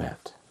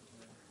intimate.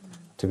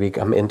 To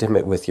become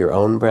intimate with your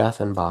own breath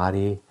and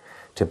body,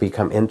 to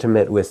become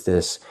intimate with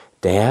this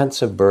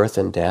dance of birth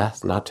and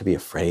death, not to be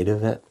afraid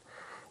of it,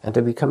 and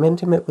to become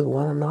intimate with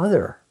one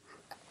another.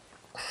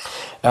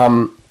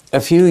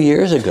 A few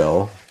years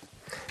ago,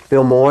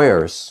 Bill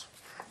Moyers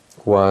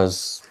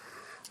was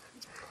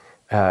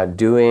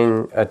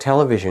doing a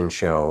television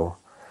show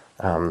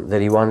that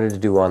he wanted to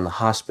do on the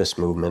hospice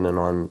movement and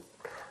on,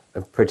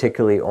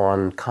 particularly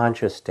on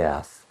conscious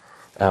death,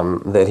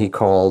 that he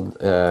called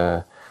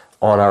On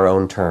Our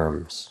Own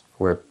Terms,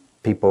 where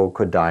people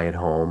could die at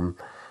home.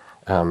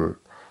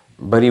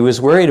 But he was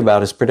worried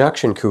about his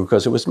production crew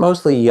because it was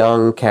mostly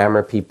young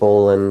camera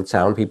people and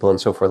sound people and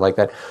so forth like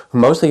that,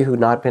 mostly who had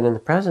not been in the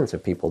presence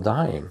of people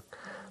dying.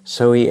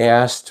 So he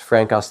asked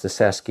Frank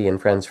Ostaseski and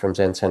friends from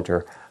Zen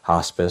Center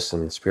Hospice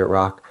and Spirit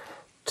Rock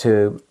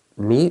to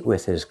meet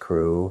with his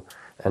crew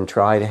and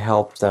try to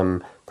help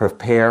them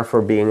prepare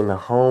for being in the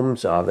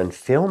homes of and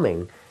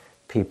filming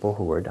people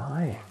who were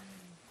dying.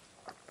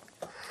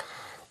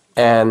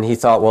 And he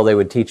thought, well, they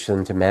would teach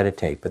them to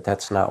meditate, but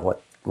that's not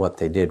what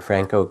they did.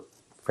 Frank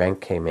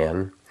came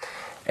in,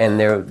 and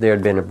there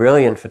had been a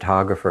brilliant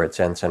photographer at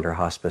Zen Center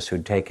Hospice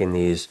who'd taken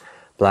these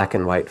black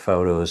and white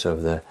photos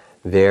of the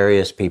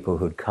various people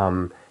who'd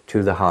come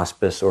to the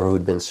hospice or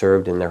who'd been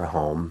served in their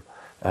home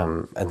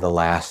in the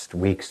last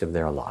weeks of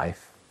their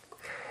life.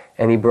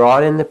 And he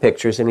brought in the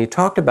pictures, and he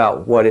talked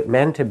about what it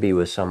meant to be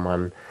with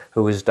someone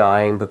who was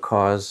dying,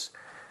 because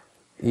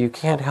you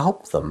can't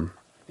help them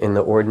in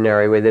the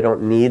ordinary way. They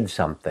don't need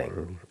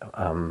something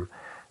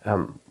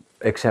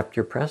except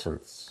your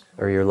presence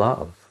or your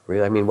love.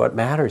 Really, I mean, what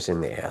matters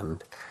in the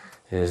end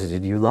is,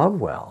 did you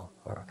love well?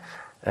 Or,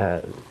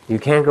 you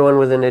can't go in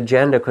with an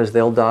agenda, because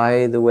they'll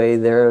die the way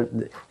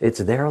it's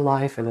their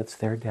life and it's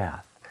their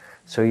death.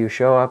 So you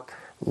show up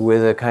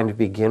with a kind of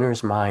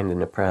beginner's mind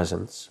in a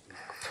presence.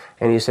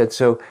 And he said,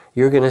 so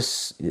you're going to,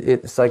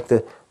 it's like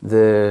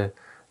the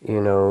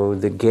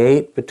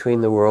gate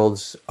between the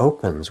worlds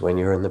opens when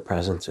you're in the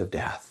presence of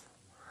death.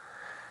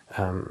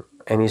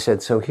 And he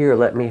said, so here,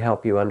 let me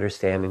help you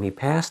understand. And he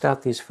passed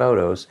out these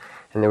photos,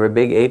 and there were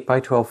big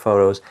 8x12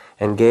 photos,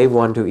 and gave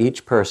one to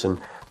each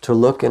person to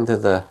look into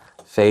the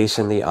face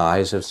and the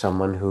eyes of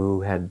someone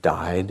who had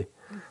died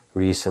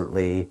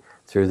recently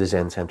through the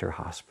Zen Center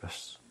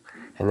Hospice.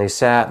 And they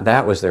sat,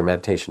 that was their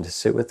meditation, to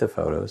sit with the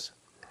photos.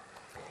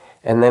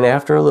 And then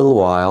after a little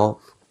while,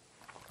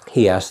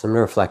 he asked them to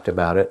reflect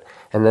about it,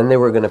 and then they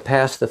were going to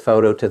pass the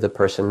photo to the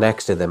person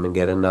next to them and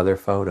get another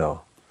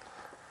photo.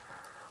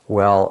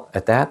 Well,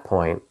 at that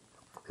point,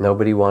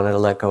 nobody wanted to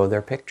let go of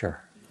their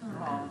picture,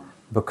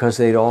 because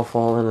they'd all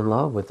fallen in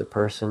love with the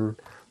person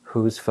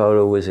whose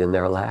photo was in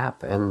their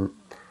lap, and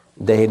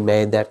they'd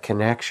made that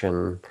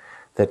connection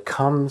that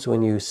comes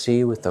when you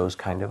see with those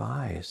kind of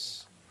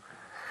eyes.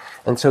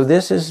 And so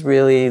this is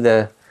really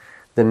the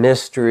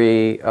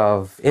mystery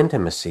of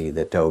intimacy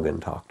that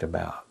Dogen talked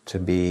about. To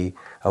be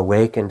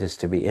awakened is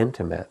to be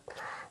intimate.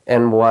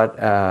 And what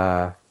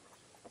Premal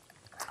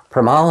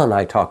and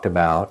I talked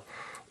about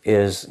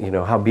is,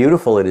 how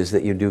beautiful it is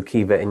that you do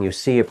Kiva and you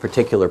see a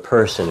particular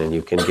person and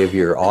you can give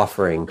your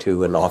offering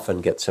to and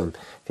often get some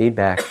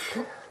feedback.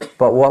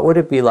 But what would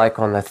it be like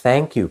on the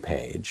thank you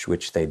page,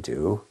 which they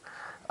do,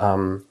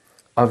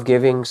 of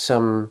giving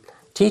some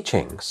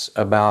teachings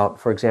about,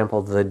 for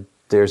example,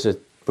 there's a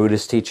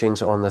Buddhist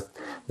teachings on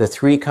the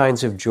three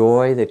kinds of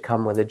joy that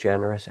come with a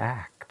generous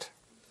act.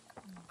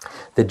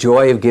 The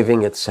joy of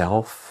giving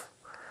itself,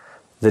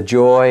 the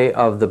joy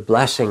of the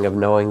blessing of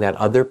knowing that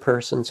other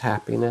person's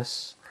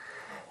happiness,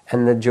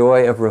 and the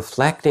joy of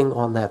reflecting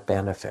on that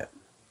benefit.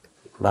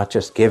 Not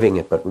just giving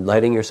it, but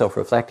letting yourself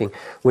reflecting,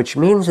 which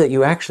means that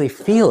you actually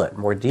feel it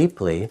more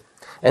deeply.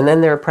 And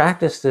then there are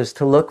practices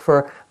to look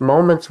for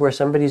moments where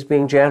somebody's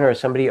being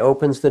generous, somebody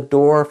opens the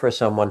door for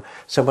someone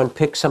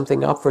picks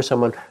something up for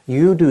someone.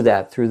 You do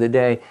that through the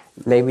day.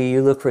 Maybe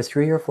you look for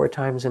 3 or 4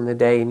 times in the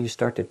day and you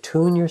start to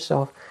tune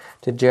yourself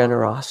to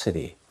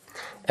generosity.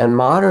 And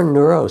modern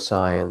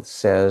neuroscience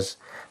says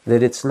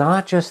that it's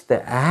not just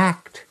the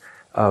act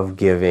of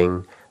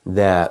giving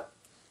that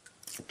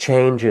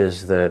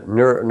changes the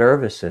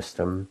nervous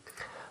system,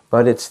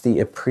 but it's the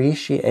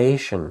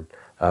appreciation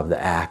of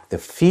the act, the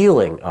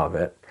feeling of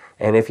it.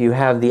 And if you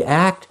have the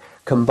act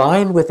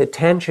combined with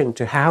attention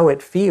to how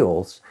it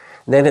feels,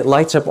 then it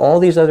lights up all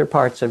these other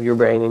parts of your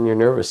brain and your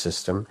nervous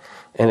system,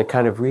 and it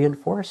kind of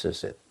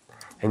reinforces it.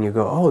 And you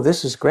go, oh,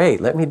 this is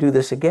great, let me do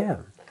this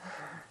again.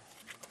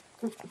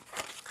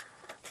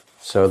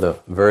 So the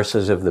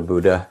verses of the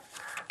Buddha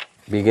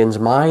begins,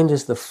 mind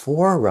is the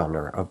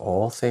forerunner of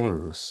all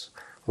things.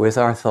 With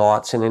our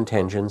thoughts and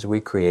intentions, we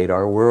create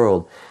our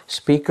world.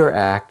 Speak or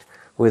act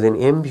with an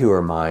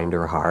impure mind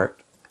or heart,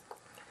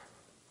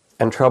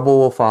 and trouble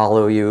will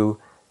follow you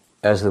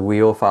as the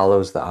wheel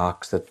follows the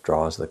ox that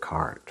draws the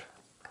cart.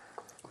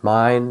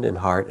 Mind and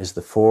heart is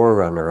the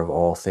forerunner of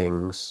all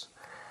things.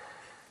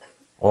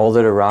 All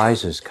that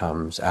arises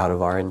comes out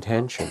of our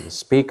intentions.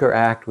 Speak or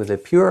act with a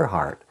pure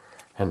heart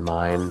and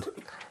mind,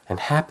 and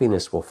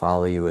happiness will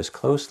follow you as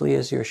closely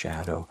as your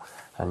shadow,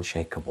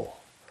 unshakable.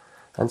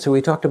 And so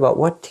we talked about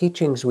what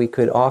teachings we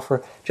could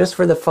offer just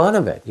for the fun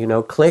of it.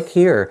 Click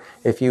here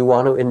if you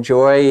want to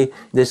enjoy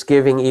this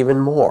giving even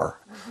more,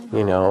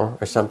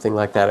 or something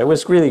like that. It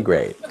was really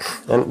great.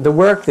 And the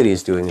work that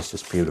he's doing is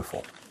just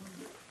beautiful.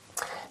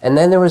 And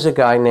then there was a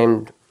guy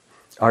named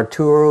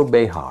Arturo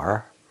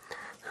Bejar,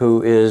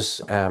 who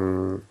is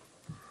the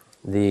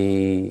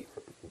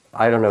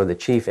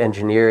chief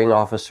engineering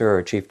officer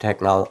or chief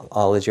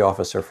technology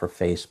officer for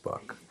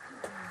Facebook.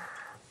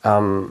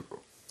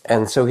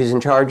 And so he's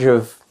in charge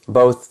of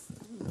both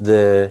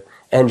the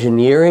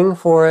engineering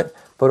for it,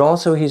 but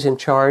also he's in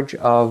charge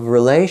of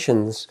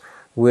relations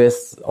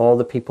with all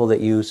the people that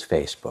use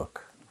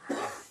Facebook,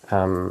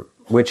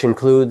 which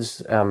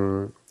includes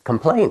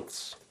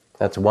complaints.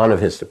 That's one of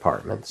his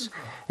departments.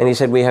 And he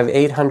said, we have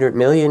 800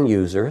 million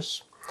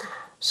users,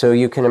 so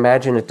you can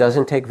imagine it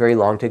doesn't take very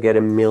long to get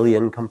 1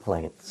 million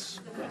complaints,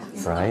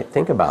 right?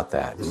 Think about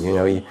that.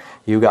 You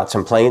got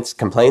some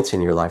complaints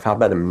in your life. How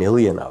about 1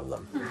 million of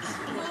them?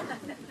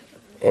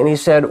 And he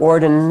said,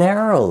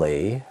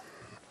 ordinarily,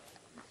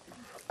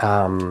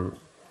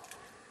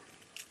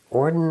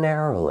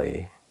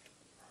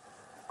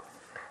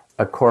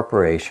 a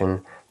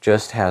corporation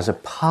just has a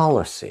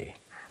policy,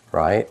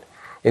 right?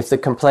 If the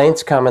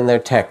complaints come and they're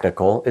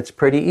technical, it's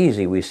pretty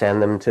easy. We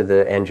send them to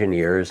the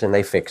engineers and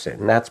they fix it,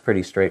 and that's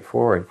pretty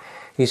straightforward.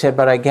 He said,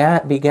 but I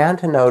began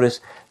to notice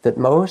that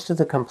most of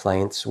the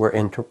complaints were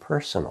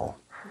interpersonal,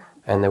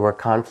 and there were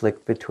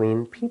conflict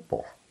between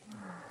people.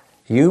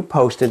 You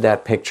posted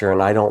that picture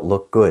and I don't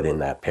look good in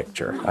that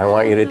picture. I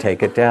want you to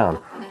take it down.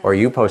 Or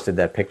you posted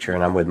that picture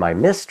and I'm with my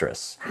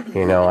mistress,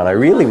 and I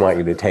really want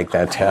you to take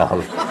that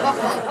down.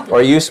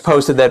 Or you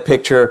posted that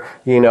picture,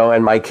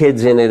 and my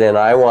kid's in it and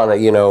I want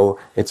to,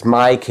 it's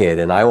my kid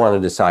and I want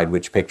to decide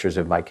which pictures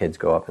of my kids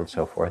go up and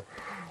so forth.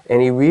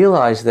 And he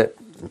realized that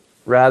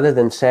rather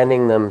than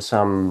sending them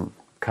some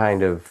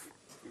kind of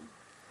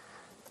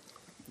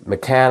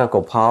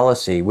mechanical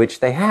policy, which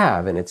they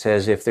have, and it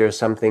says if there's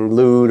something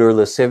lewd or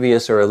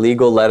lascivious or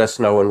illegal, let us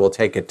know and we'll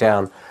take it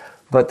down,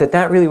 but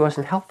that really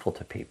wasn't helpful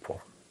to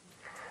people.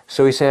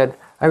 So he said,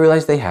 I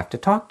realized they have to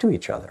talk to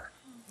each other.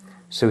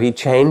 So he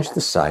changed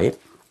the site,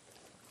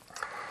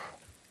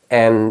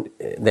 and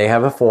they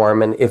have a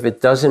form, and if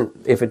it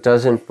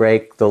doesn't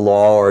break the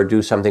law or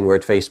do something where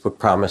Facebook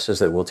promises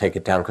that we'll take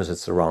it down because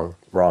it's the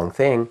wrong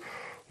thing,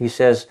 he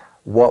says,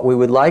 what we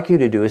would like you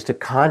to do is to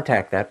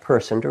contact that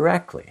person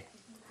directly.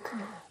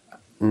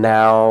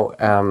 Now,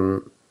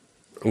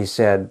 he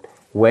said,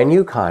 when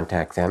you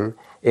contact them,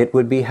 it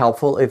would be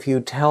helpful if you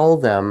tell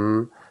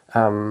them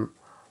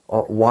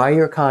why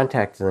you're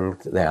contacting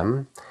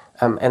them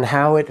and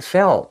how it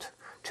felt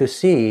to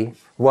see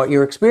what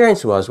your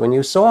experience was when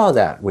you saw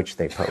that which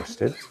they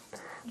posted.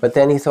 But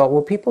then he thought,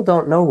 well, people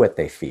don't know what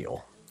they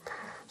feel.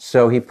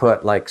 So he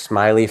put like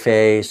smiley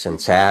face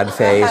and sad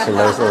face and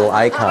those little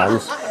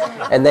icons.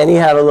 And then he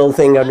had a little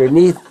thing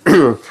underneath.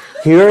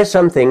 Here are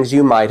some things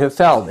you might have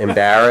felt: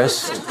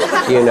 embarrassed,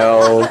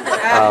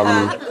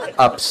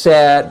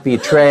 upset,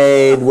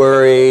 betrayed,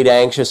 worried,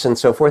 anxious, and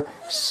so forth,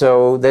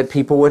 so that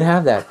people would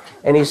have that.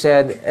 And he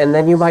said, and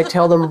then you might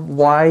tell them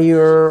why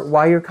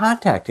you're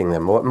contacting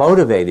them, what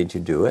motivated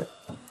you to do it.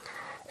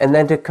 And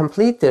then to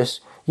complete this,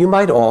 you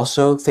might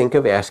also think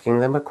of asking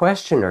them a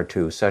question or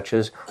two, such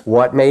as,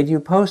 what made you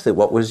post it?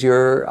 What was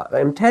your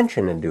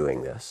intention in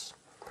doing this?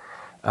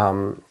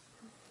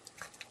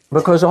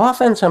 Because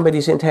often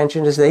somebody's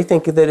intention is they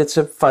think that it's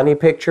a funny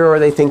picture, or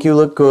they think you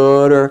look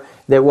good, or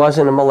there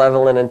wasn't a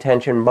malevolent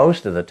intention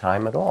most of the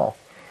time at all.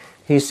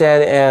 He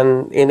said,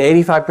 and in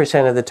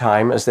 85% of the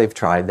time, as they've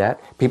tried that,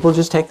 people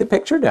just take the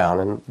picture down,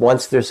 and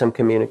once there's some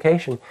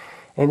communication.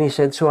 And he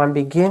said, so I'm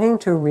beginning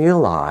to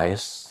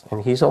realize,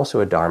 and he's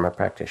also a Dharma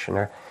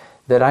practitioner,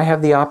 that I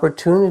have the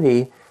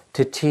opportunity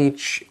to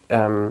teach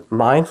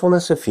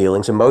mindfulness of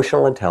feelings,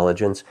 emotional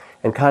intelligence,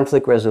 and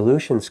conflict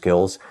resolution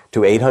skills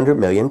to 800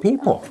 million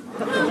people,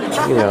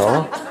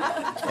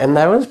 and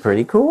that was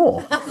pretty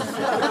cool.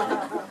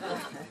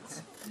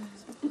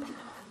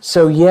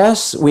 So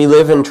yes, we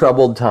live in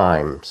troubled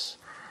times,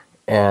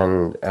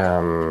 and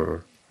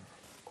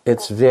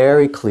it's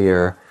very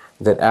clear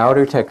that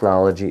outer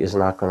technology is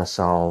not going to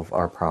solve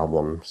our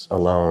problems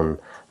alone.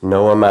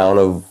 No amount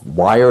of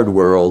wired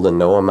world and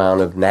no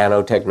amount of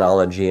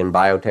nanotechnology and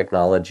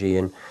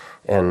biotechnology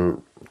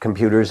and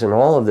computers and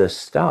all of this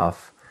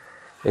stuff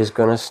is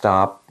going to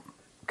stop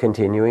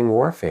continuing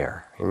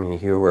warfare. I mean,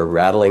 here we're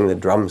rattling the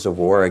drums of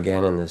war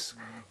again in this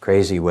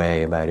crazy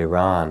way about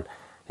Iran.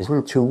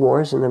 Isn't 2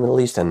 wars in the Middle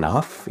East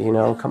enough?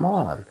 Come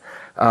on.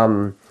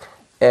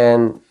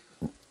 And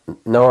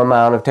no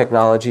amount of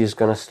technology is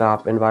going to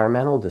stop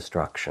environmental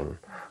destruction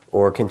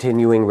or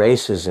continuing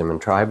racism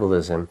and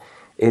tribalism.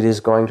 It is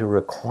going to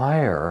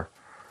require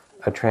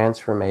a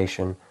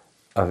transformation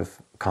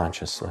of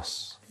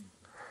consciousness.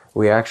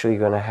 We're actually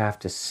going to have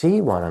to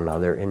see one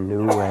another in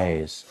new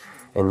ways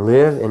and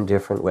live in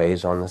different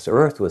ways on this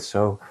earth with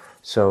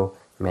so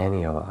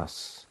many of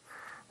us.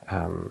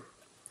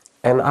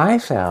 And I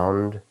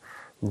found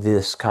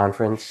this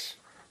conference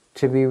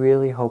to be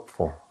really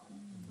hopeful.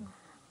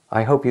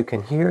 I hope you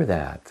can hear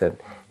that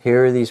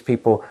here are these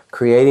people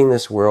creating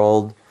this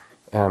world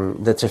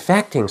that's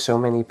affecting so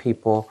many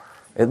people,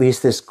 at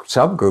least this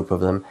subgroup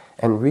of them,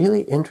 and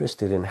really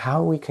interested in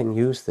how we can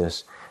use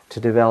this to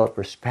develop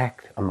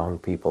respect among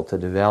people, to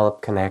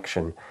develop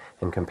connection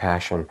and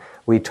compassion.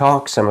 We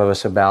talk, some of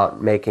us,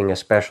 about making a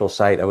special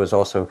site. I was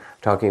also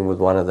talking with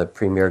one of the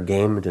premier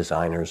game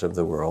designers of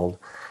the world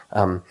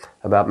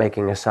about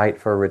making a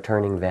site for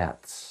returning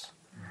vets,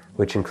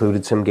 which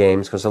included some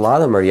games, because a lot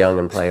of them are young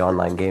and play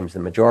online games, the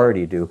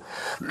majority do,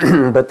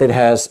 but that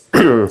has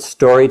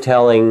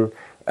storytelling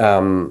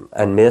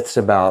and myths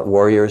about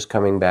warriors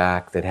coming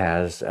back, that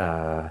has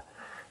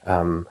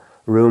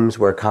rooms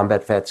where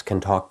combat vets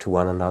can talk to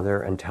one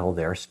another and tell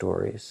their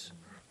stories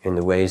in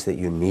the ways that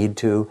you need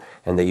to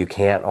and that you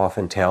can't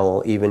often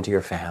tell even to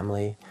your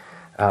family,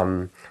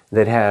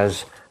 that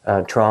has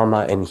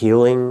trauma and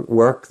healing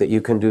work that you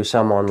can do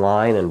some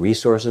online and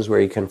resources where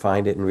you can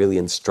find it, and really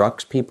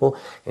instructs people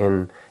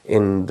in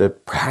the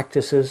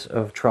practices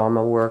of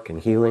trauma work and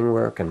healing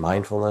work and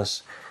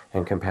mindfulness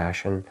and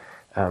compassion,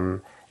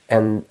 and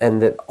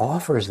that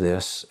offers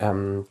this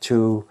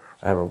to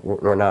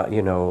or not,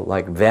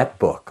 like vet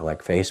book,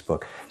 like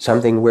Facebook,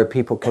 something where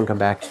people can come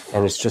back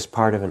and it's just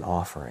part of an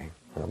offering.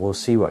 We'll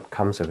see what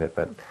comes of it,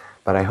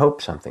 but I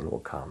hope something will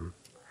come.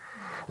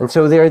 And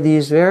so there are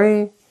these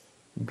very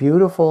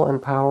beautiful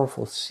and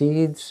powerful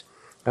seeds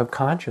of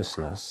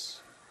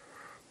consciousness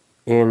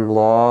in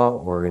law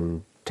or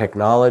in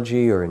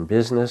technology or in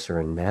business or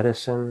in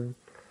medicine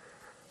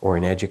or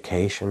in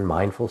education,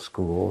 mindful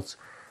schools,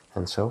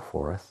 and so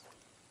forth.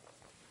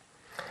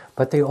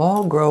 But they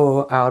all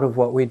grow out of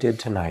what we did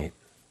tonight.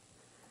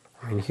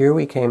 I mean, here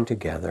we came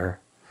together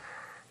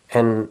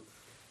and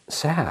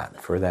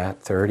sat for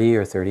that 30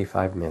 or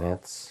 35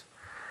 minutes,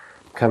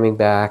 coming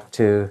back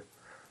to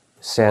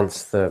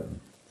sense the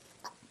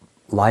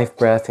life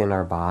breath in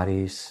our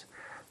bodies,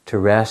 to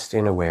rest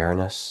in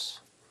awareness,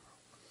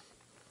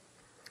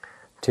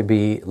 to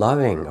be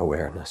loving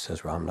awareness,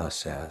 as Ram Dass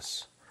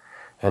says,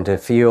 and to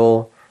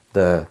feel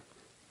the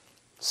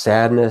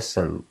sadness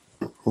and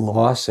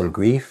loss and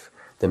grief,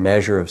 the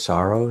measure of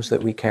sorrows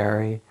that we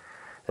carry,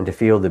 and to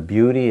feel the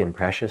beauty and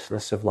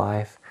preciousness of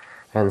life,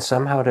 and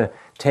somehow to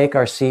take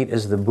our seat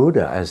as the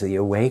Buddha, as the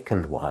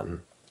awakened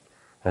one,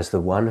 as the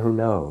one who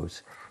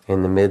knows,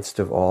 in the midst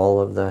of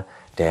all of the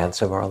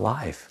dance of our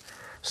life,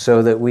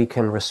 so that we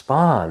can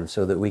respond,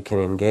 so that we can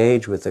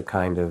engage with a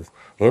kind of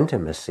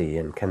intimacy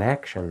and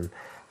connection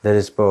that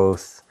is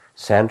both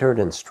centered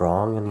and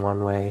strong in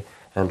one way,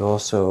 and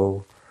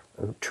also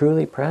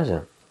truly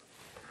present.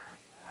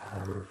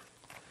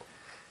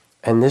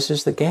 And this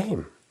is the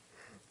game.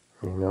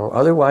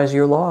 Otherwise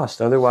you're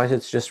lost. Otherwise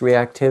it's just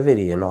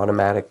reactivity and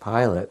automatic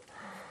pilot.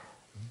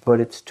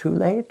 But it's too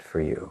late for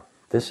you.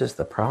 This is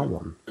the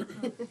problem.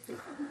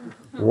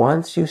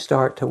 Once you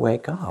start to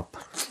wake up,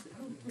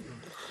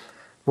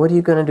 what are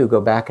you going to do?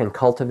 Go back and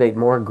cultivate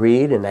more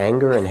greed and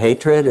anger and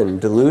hatred and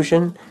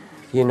delusion?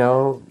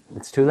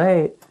 It's too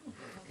late.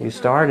 You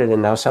started,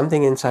 and now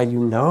something inside you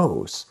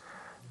knows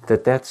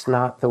that that's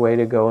not the way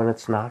to go, and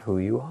it's not who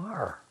you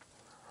are.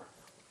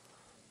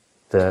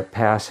 The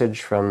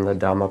passage from the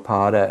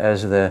Dhammapada,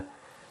 as the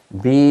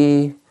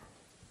bee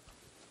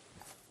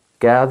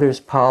gathers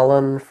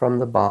pollen from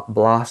the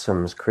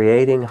blossoms,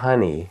 creating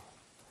honey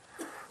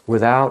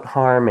without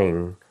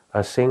harming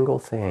a single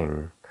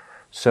thing,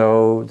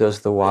 so does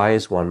the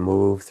wise one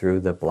move through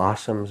the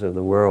blossoms of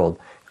the world,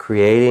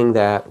 creating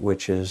that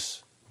which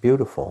is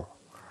beautiful,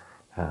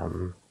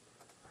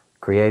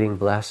 creating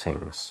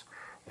blessings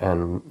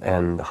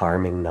and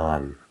harming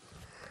none.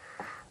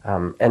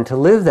 And to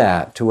live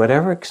that to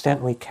whatever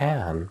extent we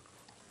can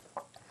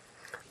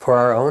for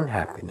our own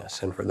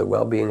happiness and for the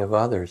well-being of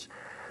others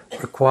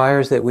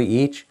requires that we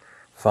each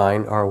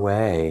find our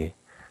way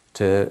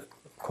to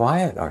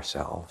quiet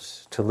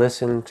ourselves, to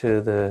listen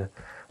to the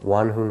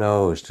one who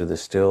knows, to the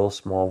still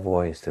small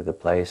voice, to the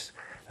place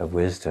of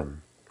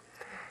wisdom.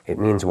 It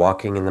means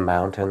walking in the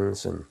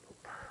mountains and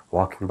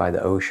walking by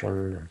the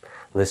ocean and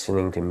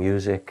listening to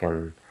music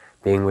and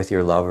being with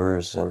your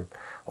lovers and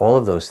all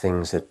of those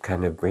things that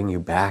kind of bring you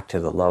back to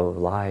the love of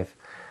life.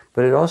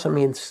 But it also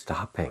means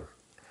stopping.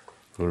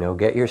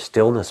 Get your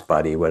stillness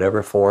buddy,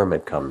 whatever form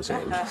it comes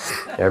in.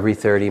 Every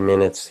 30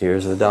 minutes,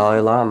 here's the Dalai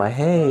Lama.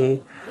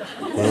 Hey,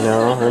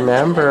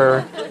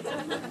 remember.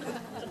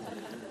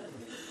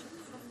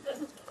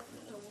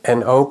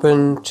 And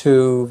open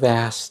to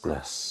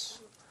vastness.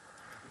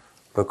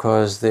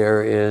 Because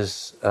there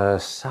is a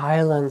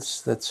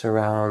silence that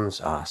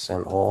surrounds us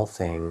and all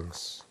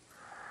things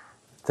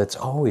that's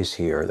always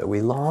here, that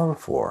we long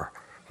for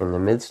in the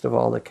midst of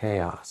all the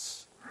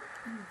chaos,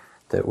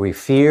 that we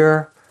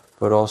fear,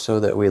 but also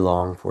that we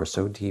long for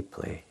so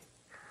deeply.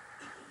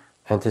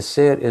 And to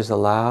sit is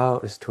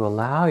to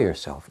allow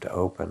yourself to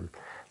open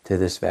to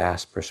this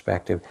vast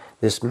perspective,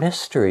 this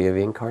mystery of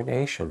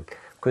incarnation,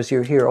 because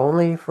you're here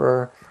only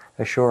for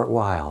a short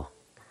while.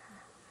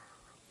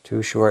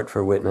 Too short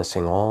for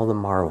witnessing all the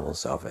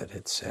marvels of it,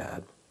 it's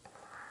said.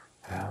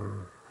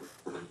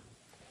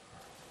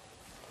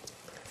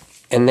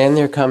 And then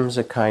there comes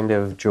a kind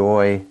of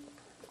joy.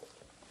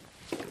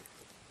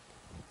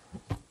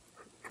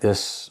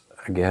 This,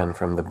 again,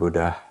 from the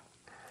Buddha,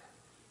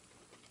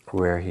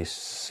 where he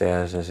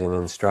says as an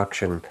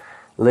instruction,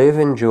 live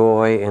in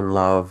joy and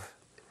love,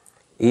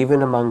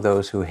 even among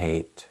those who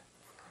hate.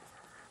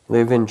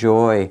 Live in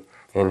joy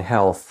and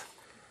health,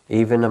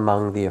 even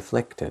among the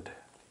afflicted.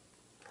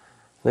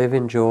 Live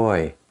in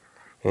joy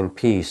and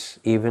peace,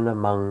 even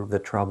among the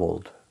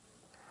troubled.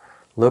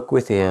 Look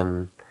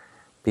within,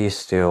 be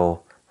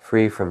still,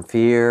 free from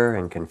fear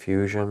and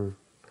confusion.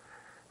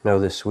 Know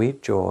the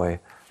sweet joy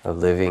of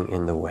living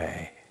in the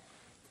way.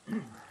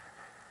 And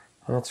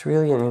it's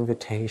really an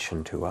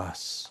invitation to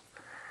us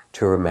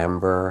to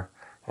remember,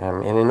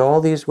 and in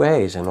all these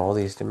ways, in all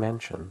these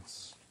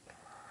dimensions,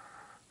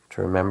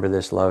 to remember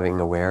this loving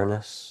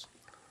awareness.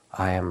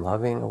 I am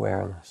loving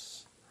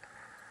awareness.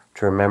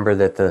 To remember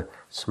that the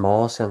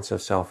small sense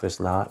of self is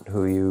not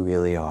who you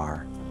really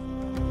are.